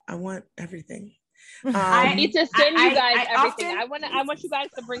 I want everything. I need to send you guys everything. I want you guys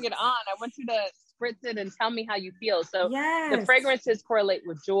to bring it on. I want you to spritz it and tell me how you feel. So the fragrances correlate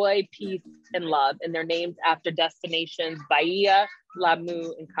with joy, peace, and love. And they're named after destinations Bahia,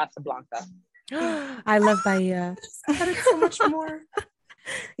 Lamu, and Casablanca. I love Bahia. That is so much more.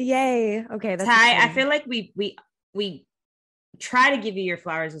 Yay. Okay. That's Ty, exciting. I feel like we try to give you your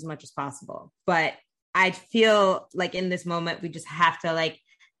flowers as much as possible, but I feel like in this moment, we just have to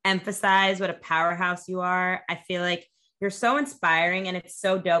emphasize what a powerhouse you are. I feel like you're so inspiring, and it's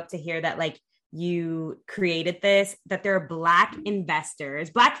so dope to hear that you created this, that there are Black investors,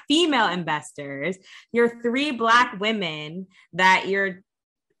 Black female investors. You're 3 Black women that you're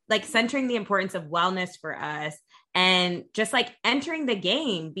like centering the importance of wellness for us and just like entering the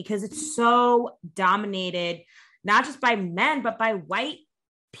game, because it's so dominated, not just by men, but by white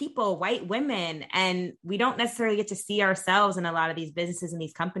people, white women. And we don't necessarily get to see ourselves in a lot of these businesses and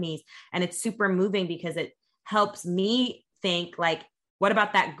these companies. And it's super moving because it helps me think like, what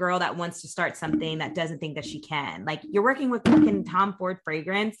about that girl that wants to start something that doesn't think that she can? Like, you're working with fucking Tom Ford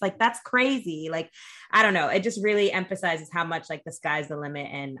fragrance. Like, that's crazy. Like, I don't know. It just really emphasizes how much like the sky's the limit.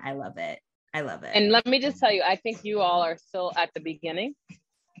 And I love it. I love it. And let me just tell you, I think you all are still at the beginning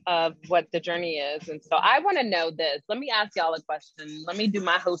of what the journey is. And so I want to know this. Let me ask y'all a question. Let me do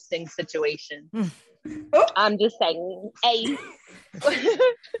my hosting situation. I'm just saying, hey,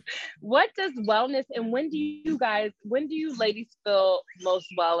 what does wellness, and when do you ladies feel most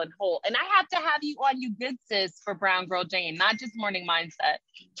well and whole? And I have to have you on, you good sis, for Brown Girl Jane, not just Morning Mindset.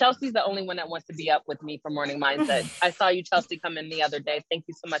 Chelsea's the only one that wants to be up with me for Morning Mindset. I saw you, Chelsea, come in the other day. Thank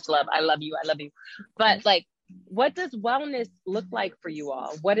you so much, love. I love you. But like, what does wellness look like for you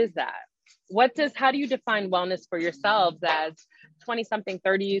all? What is that? How do you define wellness for yourselves as 20 something,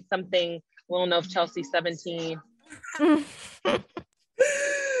 30 something? We don't know if Chelsea's 17.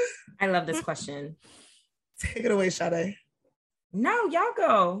 I love this question. Take it away, Sade. No, y'all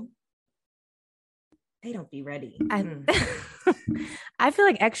go. They don't be ready. I feel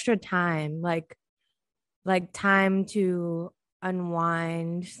like extra time, like time to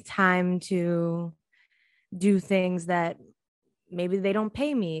unwind, time to do things that maybe they don't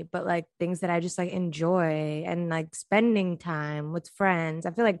pay me, but like things that I just like enjoy, and like spending time with friends.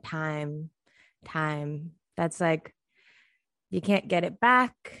 I feel like time, that's like, you can't get it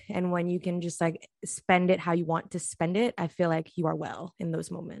back. And when you can just like spend it how you want to spend it, I feel like you are well in those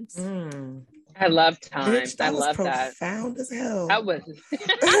moments. I love time. Bitch, I love that. Profound as hell. That was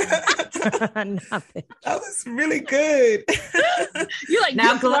nothing. That was really good. You're like,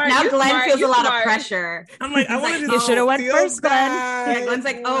 now Glenn feels a lot of pressure. I'm like, I wanted to. You should have went first, Glenn. Yeah, Glenn's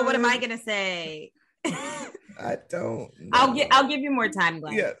like, oh, what am I gonna say? I don't know. I'll give you more time,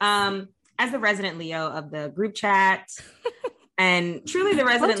 Glenn. Yes. As the resident Leo of the group chat, and truly the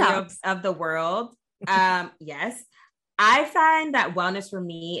resident Leo of the world, yes, I find that wellness for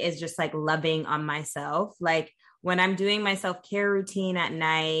me is just like loving on myself. Like when I'm doing my self-care routine at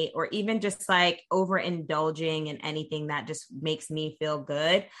night, or even just like overindulging in anything that just makes me feel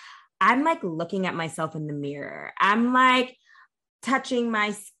good, I'm like looking at myself in the mirror. I'm like touching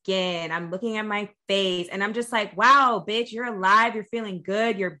my skin. I'm looking at my face, and I'm just like, wow, bitch, you're alive. You're feeling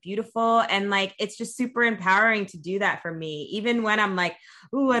good. You're beautiful. And like, it's just super empowering to do that for me. Even when I'm like,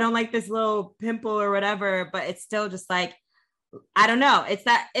 ooh, I don't like this little pimple or whatever, but it's still just like, I don't know. It's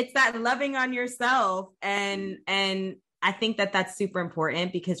that loving on yourself. And I think that that's super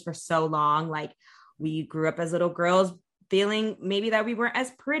important, because for so long, like, we grew up as little girls feeling maybe that we weren't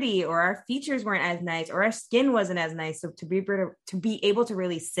as pretty, or our features weren't as nice, or our skin wasn't as nice. So to be able to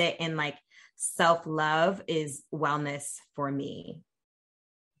really sit in like self-love is wellness for me.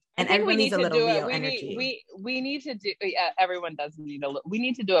 And everyone needs a little Leo energy. We need to do, everyone does need we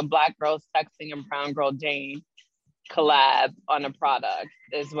need to do a Black Girls Texting and Brown Girl Jane collab on a product,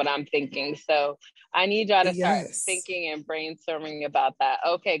 is what I'm thinking. So I need y'all to start thinking and brainstorming about that.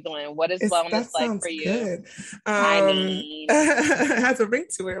 Okay, Glenn, what is wellness like for you? Good. It has a ring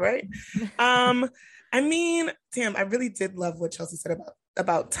to it, right? I mean, damn, I really did love what Chelsea said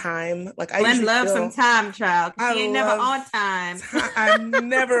about time. Like, Glenn loves some time, child. She ain't never on time. I'm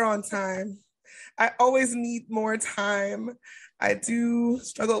never on time. I always need more time. I do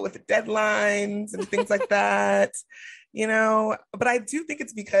struggle with deadlines and things like that, you know, but I do think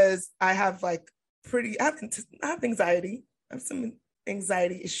it's because I have like I have anxiety. I have some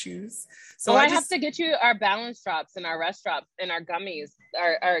anxiety issues. So I have to get you our balance drops and our rest drops and our gummies,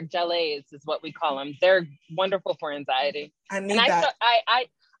 our gelées is what we call them. They're wonderful for anxiety. I need that.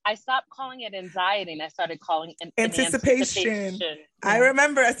 I stopped calling it anxiety, and I started calling it anticipation. I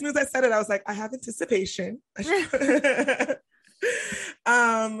remember as soon as I said it, I was like, I have anticipation.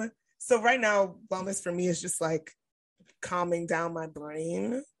 So right now, wellness for me is just like calming down my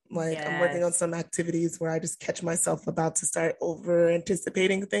brain. Like, I'm working on some activities where I just catch myself about to start over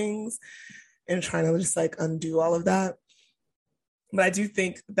anticipating things and trying to just like undo all of that. But I do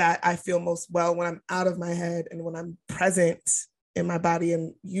think that I feel most well when I'm out of my head and when I'm present in my body.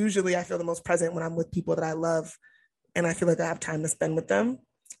 And usually I feel the most present when I'm with people that I love and I feel like I have time to spend with them.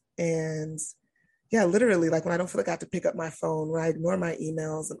 And yeah, literally, like when I don't feel like I have to pick up my phone, when I ignore my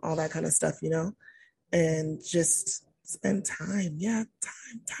emails and all that kind of stuff, you know, and just Spend time. Yeah,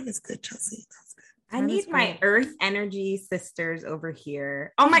 time is good, Chelsea. That's good. I need my earth energy sisters over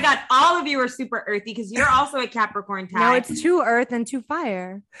here. Oh my God, all of you are super earthy because you're also a Capricorn type. No, it's 2 earth and 2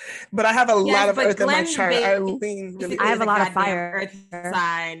 fire. But I have a lot of earth in my chart. I have a lot of fire. Earth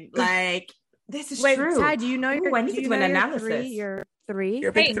sign. Like, this is Wait, true. Ty, do you know your? I need to do an analysis. You're 3.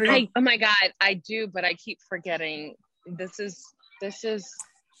 You're big 3. Oh my God, I do, but I keep forgetting. This is.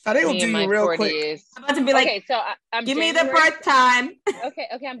 Sade will do you real 40s. Quick. I'm about to be like, okay, so I'm give January, me the birth time. Okay,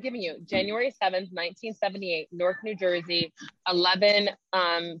 I'm giving you January 7th, 1978, Newark, New Jersey,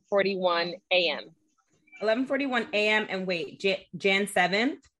 11:41 a.m. 11:41 a.m. and wait, Jan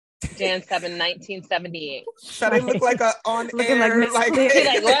 7th? Jan 7, 1978. Sade look like a on looking air like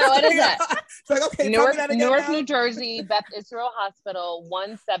what is that? It's like, okay, Newark, New Jersey, Beth Israel Hospital,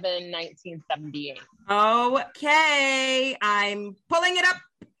 1/7/1978. Okay, I'm pulling it up.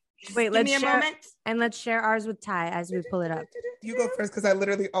 Wait, let's share a moment. And let's share ours with Ty as we pull it up. You go first because I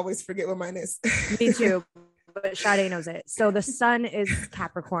literally always forget what mine is. Me too. But Sade knows it. So the sun is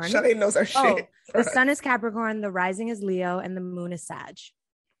Capricorn. Sade knows our shit. The sun is Capricorn, the rising is Leo, and the moon is Sag.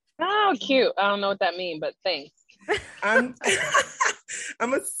 Oh, cute. I don't know what that means, but thanks. I'm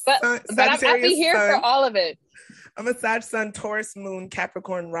a but I'm happy here for all of it. I'm a Sag sun, Taurus moon,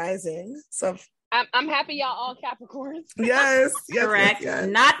 Capricorn rising. So I'm happy y'all all Capricorns. Yes, correct. Yes.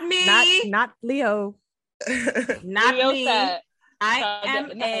 Not me. Not Leo. Not Leo me. Said, I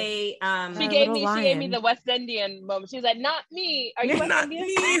am a She gave me the West Indian moment. She was like, "Not me. Are you West not Indian?"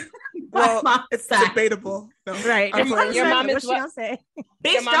 Me. Well, it's debatable. No. Right. Your mom is what?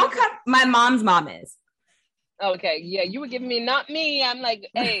 Bitch, don't come. My mom's mom is. Okay, yeah, you were giving me not me. I'm like,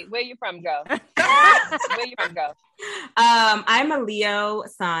 hey, where you from, girl? Where you from, girl? I'm a Leo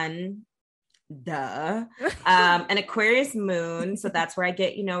sun. Duh. An Aquarius moon, so that's where I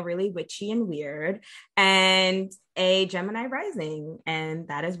get, really witchy and weird, and a Gemini rising, and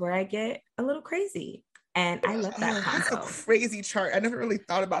that is where I get a little crazy, and I love that combo. That's a crazy chart. I never really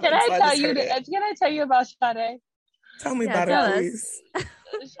thought about Can I tell you about Sade? Tell me about it, please.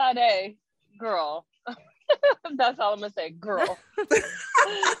 Sade, girl. That's all I'm gonna say, girl.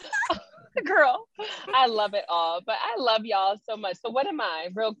 Girl, I love it all, but I love y'all so much. So what am I,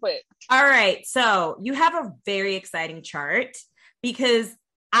 real quick? All right, so you have a very exciting chart because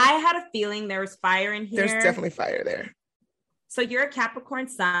I had a feeling there was fire in here. There's definitely fire there. So you're a Capricorn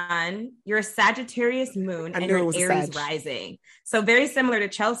sun, you're a Sagittarius moon, and you're Aries rising. So very similar to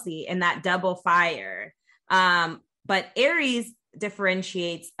Chelsea in that double fire. But Aries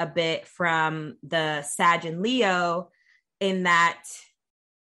differentiates a bit from the Sag and Leo in that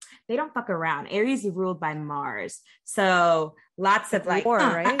they don't fuck around. Aries is ruled by Mars. So lots of like war,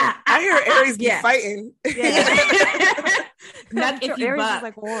 right? I hear Aries be fighting. Yeah. Not if you Aries buck. is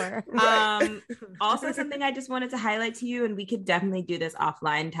like war. Also something I just wanted to highlight to you, and we could definitely do this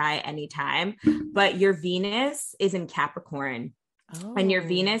offline, Ty, anytime, but your Venus is in Capricorn. And your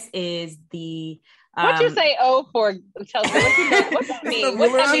Venus is the what you say for Chelsea? What's that mean?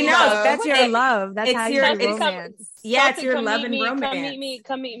 What's that mean? That's your love. That's how you romance. It's your love and romance.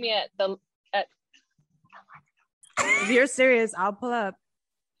 Come meet me at. If you're serious, I'll pull up.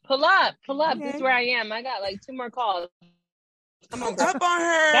 Pull up. Okay. This is where I am. I got like 2 more calls. Come on, up on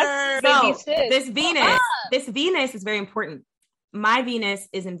her. That's this Venus is very important. My Venus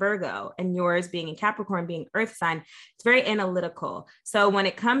is in Virgo, and yours being in Capricorn, being Earth sign, it's very analytical. So when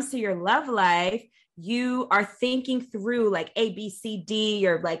it comes to your love life, you are thinking through like A, B, C, D.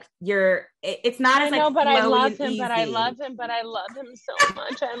 It's not as but I love him, but I love him so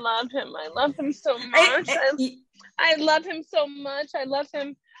much. I love him so much. I love him so much. I love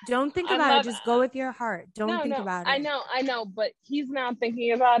him. Don't think about it. Just go with your heart. Don't think about it. I know, but he's now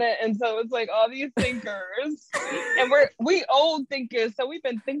thinking about it, and so it's like all these thinkers, and we old thinkers, so we've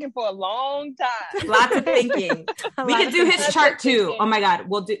been thinking for a long time. Lots of thinking. We could do his chart too. Oh my God,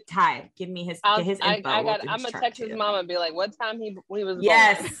 we'll do. Ty, give me his info. I'm gonna text his mom and be like, "What time he was?"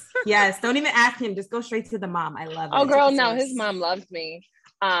 Yes. Don't even ask him. Just go straight to the mom. I love it. Oh, girl, no, his mom loves me,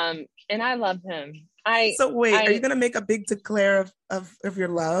 and I love him. So wait, are you gonna make a big declare of your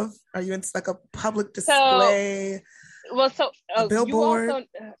love? Are you in like a public display? A billboard? You also,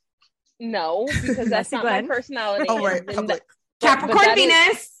 no, because that's not my personality. Oh right, public. Capricorn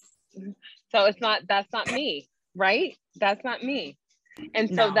Venus. So that's not me, right? That's not me. And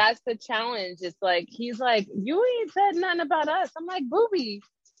so that's the challenge. It's like he's like, you ain't said nothing about us. I'm like, booby,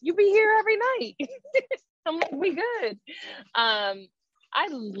 you be here every night. I'm like, we good. I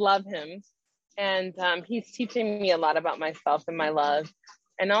love him. And he's teaching me a lot about myself and my love,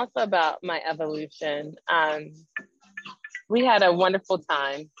 and also about my evolution. We had a wonderful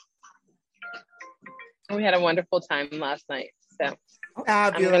time. We had a wonderful time last night. So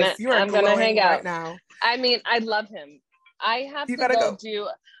fabulous. I'm gonna hang out right now. I mean, I love him. I have to go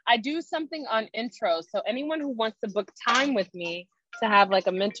do something on Intro. So anyone who wants to book time with me to have like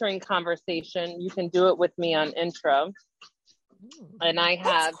a mentoring conversation, you can do it with me on Intro. And I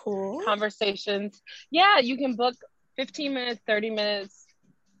have conversations. Yeah, you can book 15 minutes, 30 minutes,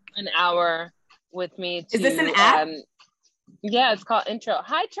 an hour with me. Is this an app? Yeah, it's called Intro.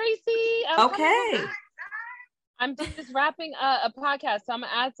 Hi, Tracy. Okay. I'm just wrapping a podcast, so I'm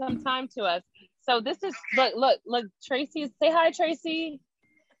gonna add some time to us. So this is look, Tracy. Say hi, Tracy.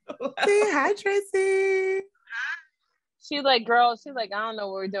 Say hi, Tracy. She's like, I don't know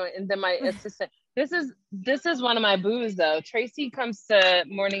what we're doing. And then my assistant, this is one of my boos though. Tracy comes to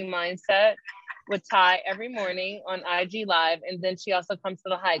Morning Mindset with Ty every morning on IG Live, and then she also comes to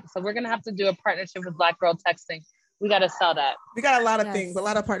the hike. So we're gonna have to do a partnership with Black Girl Texting. We got to sell that. We got a lot of things, a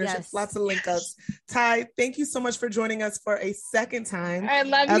lot of partnerships, lots of link ups. Ty, thank you so much for joining us for a second time. I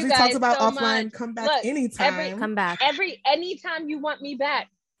love As you we guys talked about so offline, much. come back anytime. Come back. Anytime you want me back.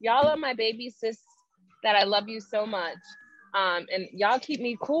 Y'all are my baby sis that I love you so much. And y'all keep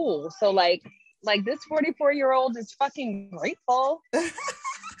me cool. So like this 44-year-old is fucking grateful.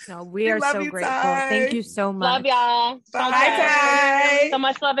 No, we are so grateful. Ty. Thank you so much. Love y'all. Bye, Ty. So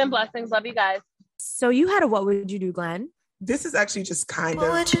much love and blessings. Love you guys. So you had a what would you do, Glenn? This is actually just kind of.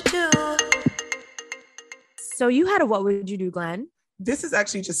 What would you do? So you had a what would you do, Glenn? This is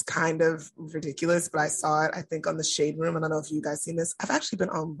actually just kind of ridiculous, but I saw it, I think, on the Shade Room. I don't know if you guys seen this. I've actually been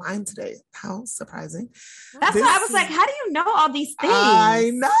online today. How surprising. That's why I was like, how do you know all these things?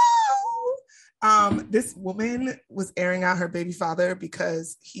 I know. This woman was airing out her baby father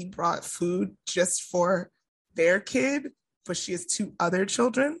because he brought food just for their kid, but she has 2 other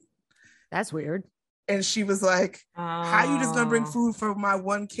children. That's weird. And she was like, how you just gonna bring food for my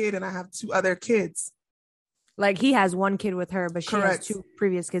one kid and I have 2 other kids? Like he has 1 kid with her, but she Correct. has 2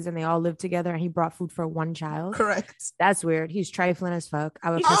 previous kids and they all live together and he brought food for 1 child. Correct. That's weird. He's trifling as fuck.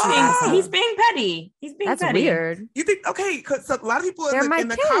 I would He's being petty. That's weird. You think, okay, because a lot of people in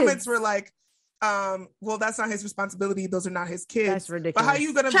the comments were like, well, that's not his responsibility. Those are not his kids. That's ridiculous. But how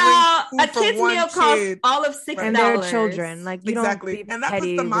you gonna bring food for 1 kid? All of $6 and their children. Like you exactly. Don't and that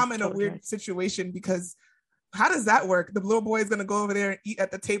puts the mom in a weird situation because how does that work? The little boy is gonna go over there and eat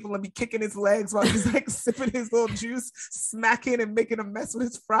at the table and be kicking his legs while he's like sipping his little juice, smacking and making a mess with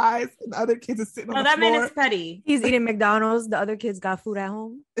his fries, and the other kids are sitting on the floor. That man is petty. He's eating McDonald's. The other kids got food at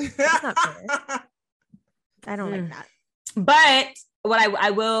home. That's not fair. I don't like that. But what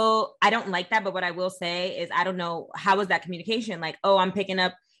I don't like that, but what I will say is I don't know, how was that communication? Like, oh, I'm picking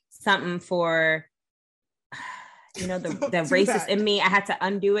up something for, the racist in me. I had to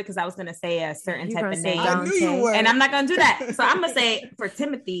undo it because I was going to say a certain type of name. I knew you would. And I'm not going to do that. So I'm going to say for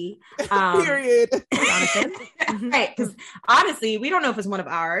Timothy. Period. Jonathan. Right. Because honestly, we don't know if it's one of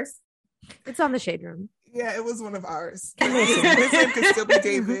ours. It's on the Shade Room. Yeah, it was one of ours. His name could still be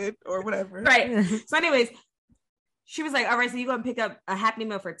David or whatever. Right. So anyways, she was like, all right, so you're going to pick up a Happy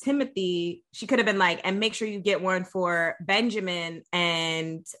Meal for Timothy. She could have been like, and make sure you get one for Benjamin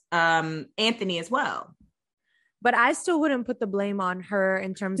and Anthony as well. But I still wouldn't put the blame on her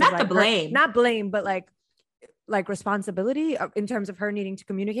in terms not of like the blame, not blame, but like responsibility in terms of her needing to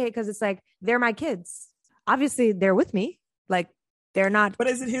communicate. Because it's like, they're my kids. Obviously, they're with me. Like they're not. But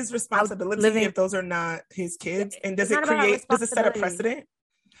is it his responsibility if those are not his kids? And does it set a precedent?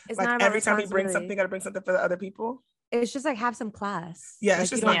 It's like every time he brings something, got to bring something for the other people. It's just like have some class. Yeah, like, it's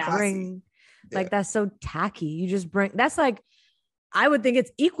just not bring like that's so tacky. You just bring that's like I would think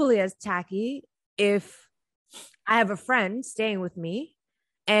it's equally as tacky if I have a friend staying with me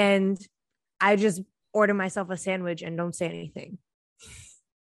and I just order myself a sandwich and don't say anything.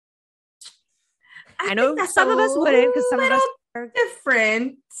 I know some of us wouldn't because some of us are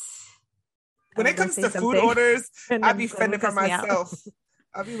different. When it comes to food orders, I'd be fending for myself.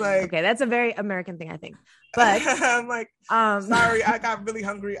 I'll be like, okay, that's a very American thing, I think. But I'm like, sorry, I got really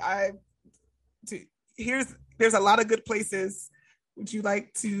hungry. There's a lot of good places. Would you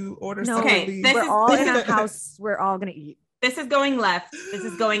like to order something? Okay, we're all in a house. We're all gonna eat. This is going left.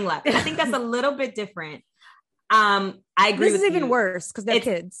 I think that's a little bit different. I agree. This is even worse because they're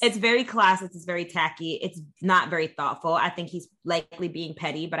kids. It's very classist. It's very tacky. It's not very thoughtful. I think he's likely being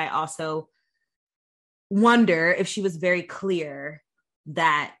petty, but I also wonder if she was very clear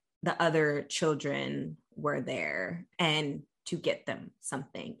that the other children were there and to get them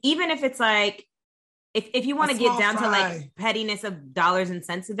something, even if it's like, if you want to get down to like pettiness of dollars and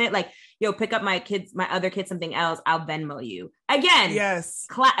cents of it, like, yo, pick up my other kids, something else, I'll Venmo you. Again, yes,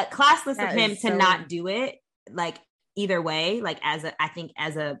 classless of him to not do it. Like, either way, like I think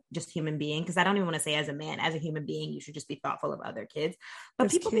as a just human being, because I don't even want to say as a man, as a human being, you should just be thoughtful of other kids. But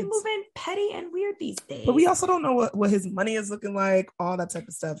there's people be moving petty and weird these days. But we also don't know what his money is looking like, all that type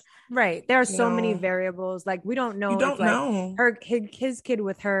of stuff. Right. There are so many variables. Like we don't know. You don't know. His kid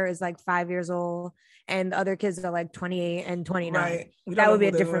with her is like 5 years old and the other kids are like 28 and 29. Right. That would be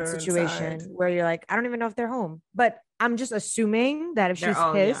a different situation where you're like, I don't even know if they're home. But I'm just assuming that if she's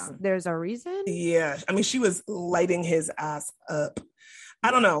pissed, there's a reason. Yeah. I mean, she was lighting his ass up.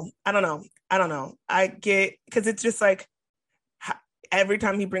 I don't know. I get, because it's just like, every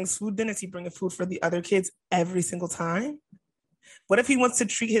time he brings food, then is he bringing food for the other kids every single time? What if he wants to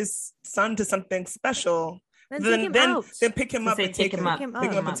treat his son to something special? Then pick him up and take him up.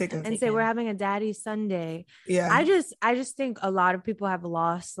 And say, we're having a daddy Sunday. Yeah. I just think a lot of people have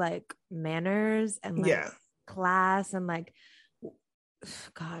lost like manners and like class and like,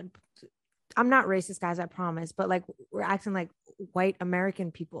 God, I'm not racist, guys, I promise, but like we're acting like white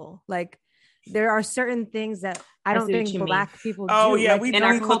American people. Like there are certain things that I don't think Black people do. Oh yeah, like, we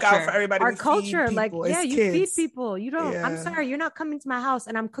look out for everybody. Our culture, like you feed people. You don't. Yeah. I'm sorry, you're not coming to my house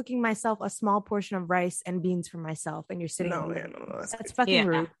and I'm cooking myself a small portion of rice and beans for myself, and you're sitting. No, that's fucking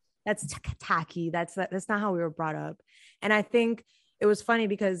rude. That's tacky. That's not how we were brought up. And I think it was funny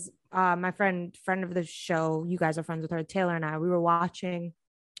because my friend of the show, you guys are friends with her, Taylor and I, we were watching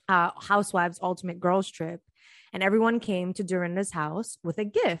Housewives Ultimate Girls Trip, and everyone came to Dorinda's house with a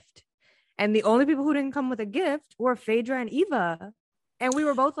gift. And the only people who didn't come with a gift were Phaedra and Eva. And we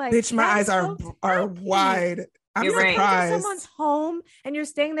were both like, bitch, my eyes are wide. I'm surprised. Right. Someone's home and you're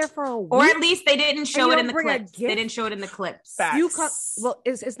staying there for a week. Or at least they didn't show it in the clips. They didn't show it in the clips.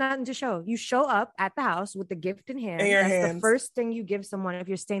 It's nothing to show. You show up at the house with the gift in hand. That's the first thing you give someone if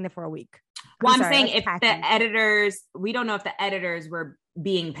you're staying there for a week. Well, I'm saying if the editors, we don't know if the editors were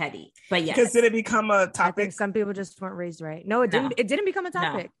being petty, but yes. Because did it become a topic? I think some people just weren't raised right. No, it didn't. It didn't become a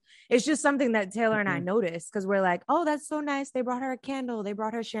topic. No. It's just something that Taylor and I noticed because we're like, oh, that's so nice. They brought her a candle. They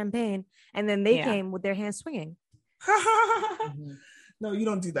brought her champagne. And then they came with their hands swinging. No, you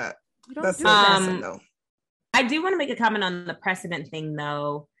don't do that. No. I do want to make a comment on the precedent thing,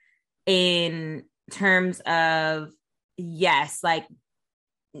 though, in terms of, yes, like,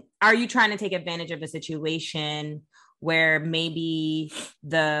 are you trying to take advantage of a situation where maybe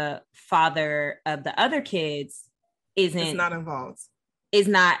the father of the other kids is not involved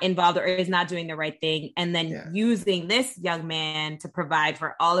or is not doing the right thing, and then using this young man to provide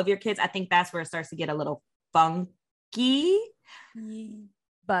for all of your kids? I think that's where it starts to get a little funky.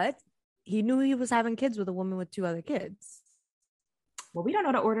 But he knew he was having kids with a woman with 2 other kids. Well, we don't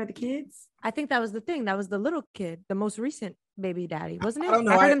know the order of the kids. I think that was the thing. That was the little kid, the most recent baby daddy, wasn't it? I don't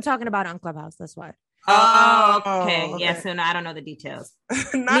know. I heard him talking about it on Clubhouse. That's why. Oh, okay. Yeah, so no, I don't know the details.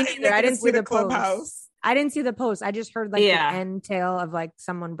 I didn't see the Clubhouse. I didn't see the post. I just heard like the end tale of like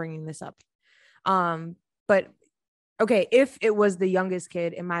someone bringing this up. But okay, if it was the youngest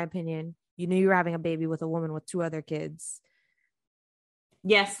kid, in my opinion, you knew you were having a baby with a woman with 2 other kids.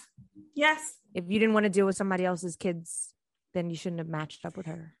 Yes. If you didn't want to deal with somebody else's kids, then you shouldn't have matched up with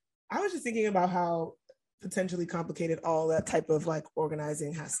her. I was just thinking about how potentially complicated all that type of like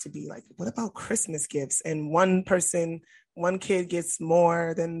organizing has to be. Like, what about Christmas gifts? And one kid gets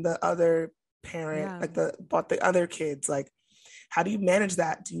more than the other parent, bought the other kids. Like, how do you manage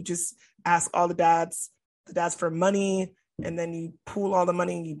that? Do you just ask all the dads for money, and then you pool all the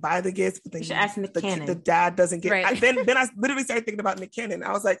money and you buy the gifts? But then you should ask Nick Cannon. The dad doesn't get. Right. Then I literally started thinking about Nick Cannon.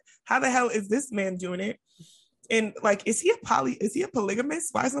 I was like, how the hell is this man doing it? And like, is he a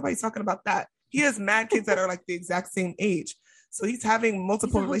polygamist? Why is nobody talking about that? He has mad kids that are like the exact same age. So he's having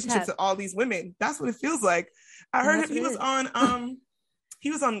multiple relationships with all these women. That's what it feels like. I heard him. He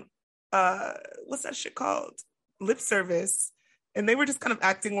was on what's that shit called? Lip Service. And they were just kind of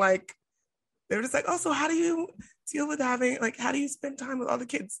acting like, they were just like, oh, so how do you deal with having, like, how do you spend time with all the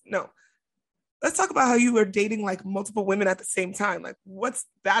kids? No. Let's talk about how you were dating like multiple women at the same time. Like, what's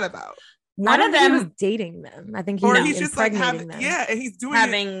that about? One of them was dating them. I think he's just like having them. Yeah, and he's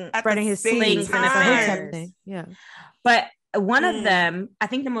doing spreading his slings and everything. Yeah. But one of them, I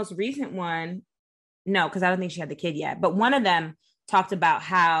think the most recent one, no, because I don't think she had the kid yet, but one of them talked about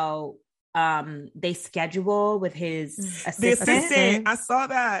how they schedule with his assistant. The assistant, I saw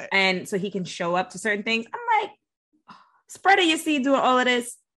that. And so he can show up to certain things. I'm like, spreading your seed doing all of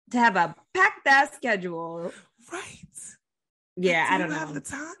this to have a packed ass schedule. Right. Yeah, I don't know. Have the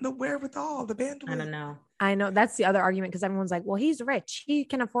time, the wherewithal, the bandwidth. I don't know. I know that's the other argument because everyone's like, well, he's rich. He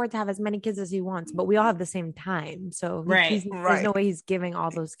can afford to have as many kids as he wants, but we all have the same time. So there's no way he's giving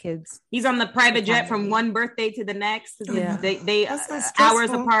all those kids. He's on the private jet from one birthday to the next. Yeah. They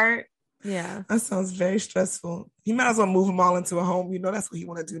hours apart. Yeah. That sounds very stressful. He might as well move them all into a home. You know, that's what he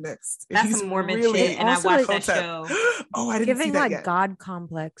want to do next. That's some morbid shit. And I watched that show. Oh, I didn't giving see that like yet. God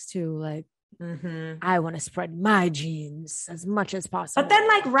complex too. Like, I want to spread my genes as much as possible. But then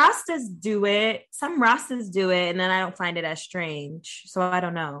like Rastas do it. Some Rastas do it. And then I don't find it as strange. So I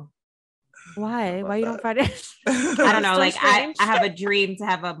don't know. Why you don't find it? I don't know. Like I have a dream to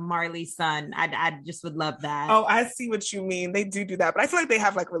have a Marley son. I just would love that. Oh, I see what you mean. They do that, but I feel like they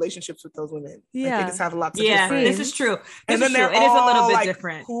have like relationships with those women. Yeah, like, they just have lots of different. This is true. And then it is a little bit like,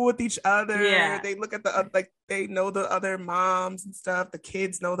 different. Cool with each other. Yeah, they look at the like they know the other moms and stuff. The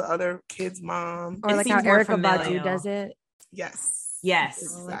kids know the other kids' mom. Or like how Erykah Badu does it. Yes.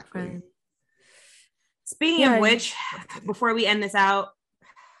 Exactly. Speaking of which, before we end this out.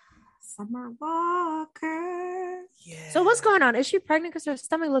 Summer Walker. Yeah. So what's going on? Is she pregnant? Because her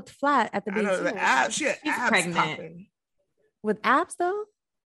stomach looked flat at the beginning. She had abs pregnant. Popping. With abs though?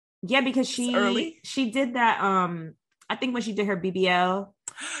 Yeah, because she did that. I think when she did her BBL,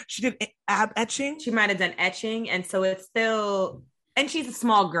 she did ab etching. She might have done etching, and so it's still. And she's a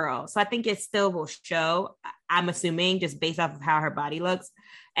small girl, so I think it still will show. I'm assuming just based off of how her body looks,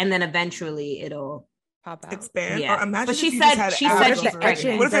 and then eventually it'll. Pop out. Expand. Yeah. Or imagine but she if said she's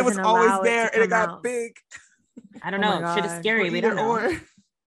pregnant. What if it was always there and it got big? I don't know. Shit is scary. We don't know.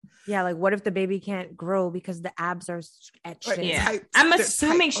 Yeah, like what if the baby can't grow because the abs are etched? Right, yeah, I'm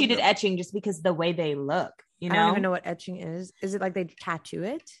assuming she did etching just because the way they look. You know, I don't even know what etching is. Is it like they tattoo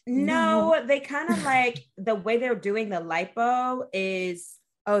it? No, they kind of like the way they're doing the lipo is.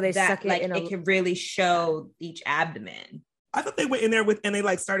 Oh, they that, suck it like in it can really show each abdomen. I thought they went in there and they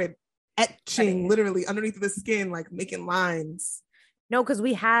like started etching literally underneath the skin, like making lines. No, because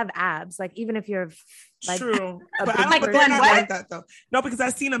we have abs. Like even if you're like true, but I don't they're not like that though. No, because I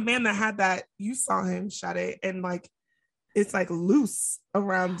seen a man that had that. You saw him, Sade, and like it's like loose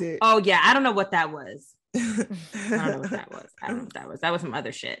around it. Oh yeah, I don't know what that was. I don't know what that was. That was some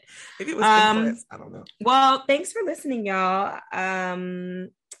other shit. Maybe it was implants. I don't know. Well, thanks for listening, y'all.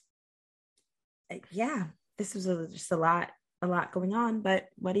 Yeah, this was just a lot going on, but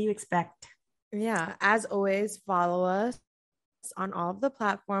what do you expect? Yeah, as always, follow us on all of the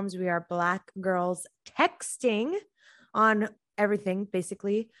platforms. We are Black Girls Texting on everything,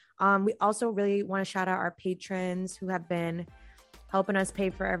 basically. We also really want to shout out our patrons who have been helping us pay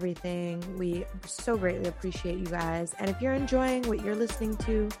for everything. We so greatly appreciate you guys. And if you're enjoying what you're listening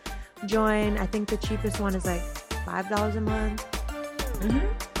to, join. I think the cheapest one is like $5 a month.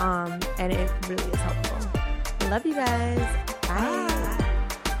 And it really is helpful. Love you guys. Bye.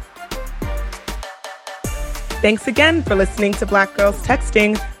 Thanks again for listening to Black Girls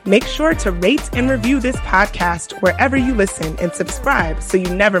Texting. Make sure to rate and review this podcast wherever you listen and subscribe so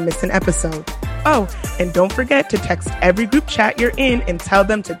you never miss an episode. Oh, and don't forget to text every group chat you're in and tell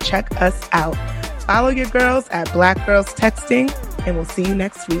them to check us out. Follow your girls at Black Girls Texting, and we'll see you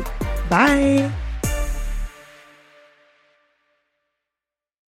next week. Bye.